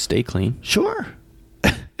clean and stay clean. Sure.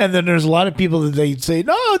 And then there's a lot of people that they say,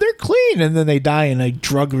 no, they're clean. And then they die in a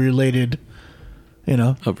drug-related,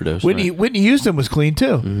 Overdose. Whitney right. Whitney Houston was clean,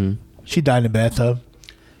 too. Mm-hmm. She died in a bathtub.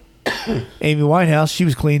 Amy Winehouse, she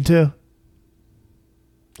was clean, too.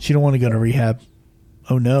 She don't want to go to rehab.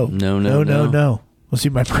 Oh, no. No. Want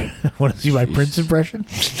to see my Prince impression?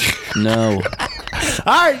 No.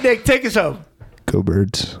 All right, Nick, take us home. go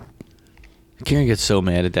birds. Kieran gets so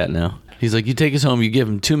mad at that now. He's like, you take us home, you give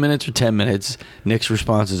him 2 minutes or 10 minutes. Nick's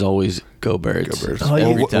response is always, go birds. Go birds. Oh, yeah.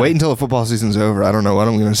 Every time. Wait until the football season's over. I don't know what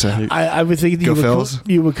I'm going to say. I would think Go Phils.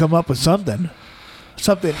 you would come up with something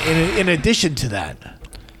in addition to that. What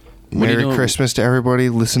do you Merry know- Christmas to everybody.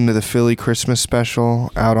 Listen to the Philly Christmas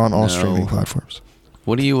special out on all No. streaming platforms.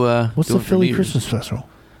 What do you, What's the doing for Philly New Year's? Christmas special?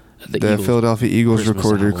 The The Eagles. Philadelphia Eagles Christmas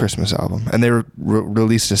recorded album. a Christmas album, and they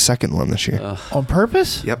released a second one this year. On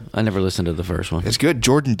purpose? Yep, I never listened to the first one. it's good.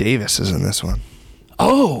 Jordan Davis is in this one.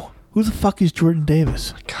 Oh, who the fuck is Jordan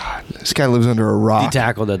Davis? God, this guy lives under a The rock.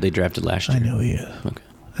 tackle that they drafted last year. I know he is. Okay.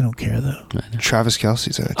 I don't care though. Travis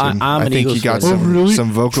Kelce's in it. Too. I'm I an think he Eagles got fan. some, Oh, really?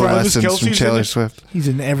 some vocal Travis lessons Kelce's from in Taylor it? Swift. He's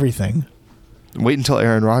in everything. Wait until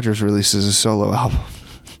Aaron Rodgers releases his solo album.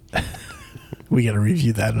 We got to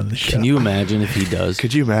review that on the show. Can you imagine if he does?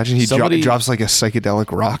 Could you imagine he Somebody- drops like a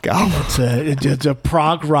psychedelic rock album? It's a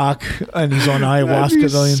prog rock, and he's on ayahuasca the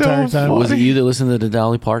so entire time. Was it you that listened to the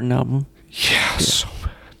Dolly Parton album? Yes.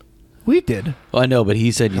 We did. Well, I know, but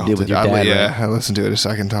he said you did with your dad. Yeah, right? I listened to it a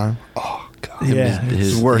second time. Oh God. Yeah,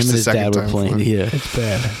 His, worse him the and his second dad were time playing. flute. Yeah, it's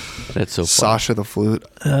bad. that's so funny. Sasha the flute.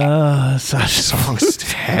 Sasha. Song's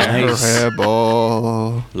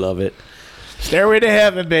terrible. Love it. Stairway to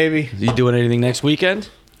Heaven, baby. You doing anything next weekend?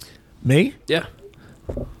 Me? Yeah.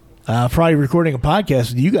 Probably recording a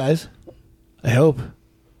podcast with you guys. I hope.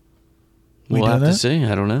 We'll doing have to that? see.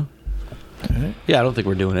 I don't know. right. Yeah, I don't think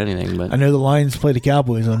we're doing anything, but I know the Lions play the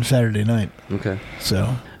Cowboys on Saturday night, okay.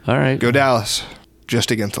 so All right. Go Dallas. Just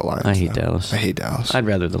against the Lions. I hate though. Dallas. I hate Dallas. I'd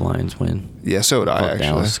rather the Lions win. Yeah, so would I Fuck actually.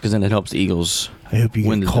 Dallas, because then it helps the Eagles I hope you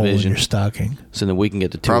win get the coal in division. your stocking. So then we can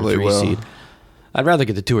get the 2 Probably or 3 will. seed. I'd rather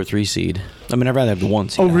get the 2 or 3 seed. I mean, I'd rather have the 1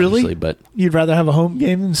 seed. Oh, really? Obviously, but You'd rather have a home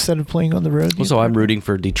game instead of playing on the road? also I'm rooting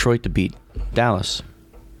for Detroit to beat Dallas.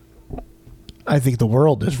 I think the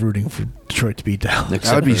world is rooting for Detroit to beat Dallas.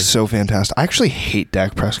 That would be for- so fantastic. I actually hate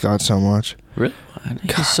Dak Prescott so much. Really?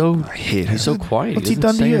 He's so I hate he's so him. quiet. What's he doesn't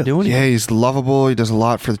done to say or you? do anything. Yeah, he's lovable. He does a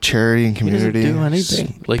lot for the charity and He doesn't community. do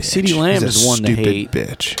anything. Like Bitch. CeeDee Lamb He's is a one to stupid hate.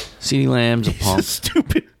 bitch. CeeDee Lamb's a He's a punk.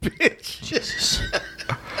 stupid bitch. Jesus.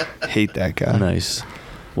 Hate that guy. Nice.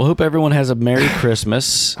 Well, hope everyone has a Merry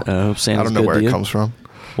Christmas. Hope Santa's I don't know good where to it you. comes from.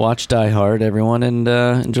 Watch Die Hard, everyone, and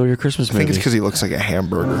enjoy your Christmas I think it's movies. because he looks like a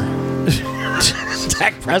hamburger.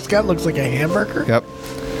 Dak Prescott looks like a hamburger? Yep.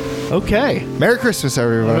 Okay. Merry Christmas,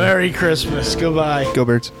 everybody. Merry Christmas. Goodbye. Go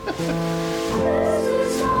Birds.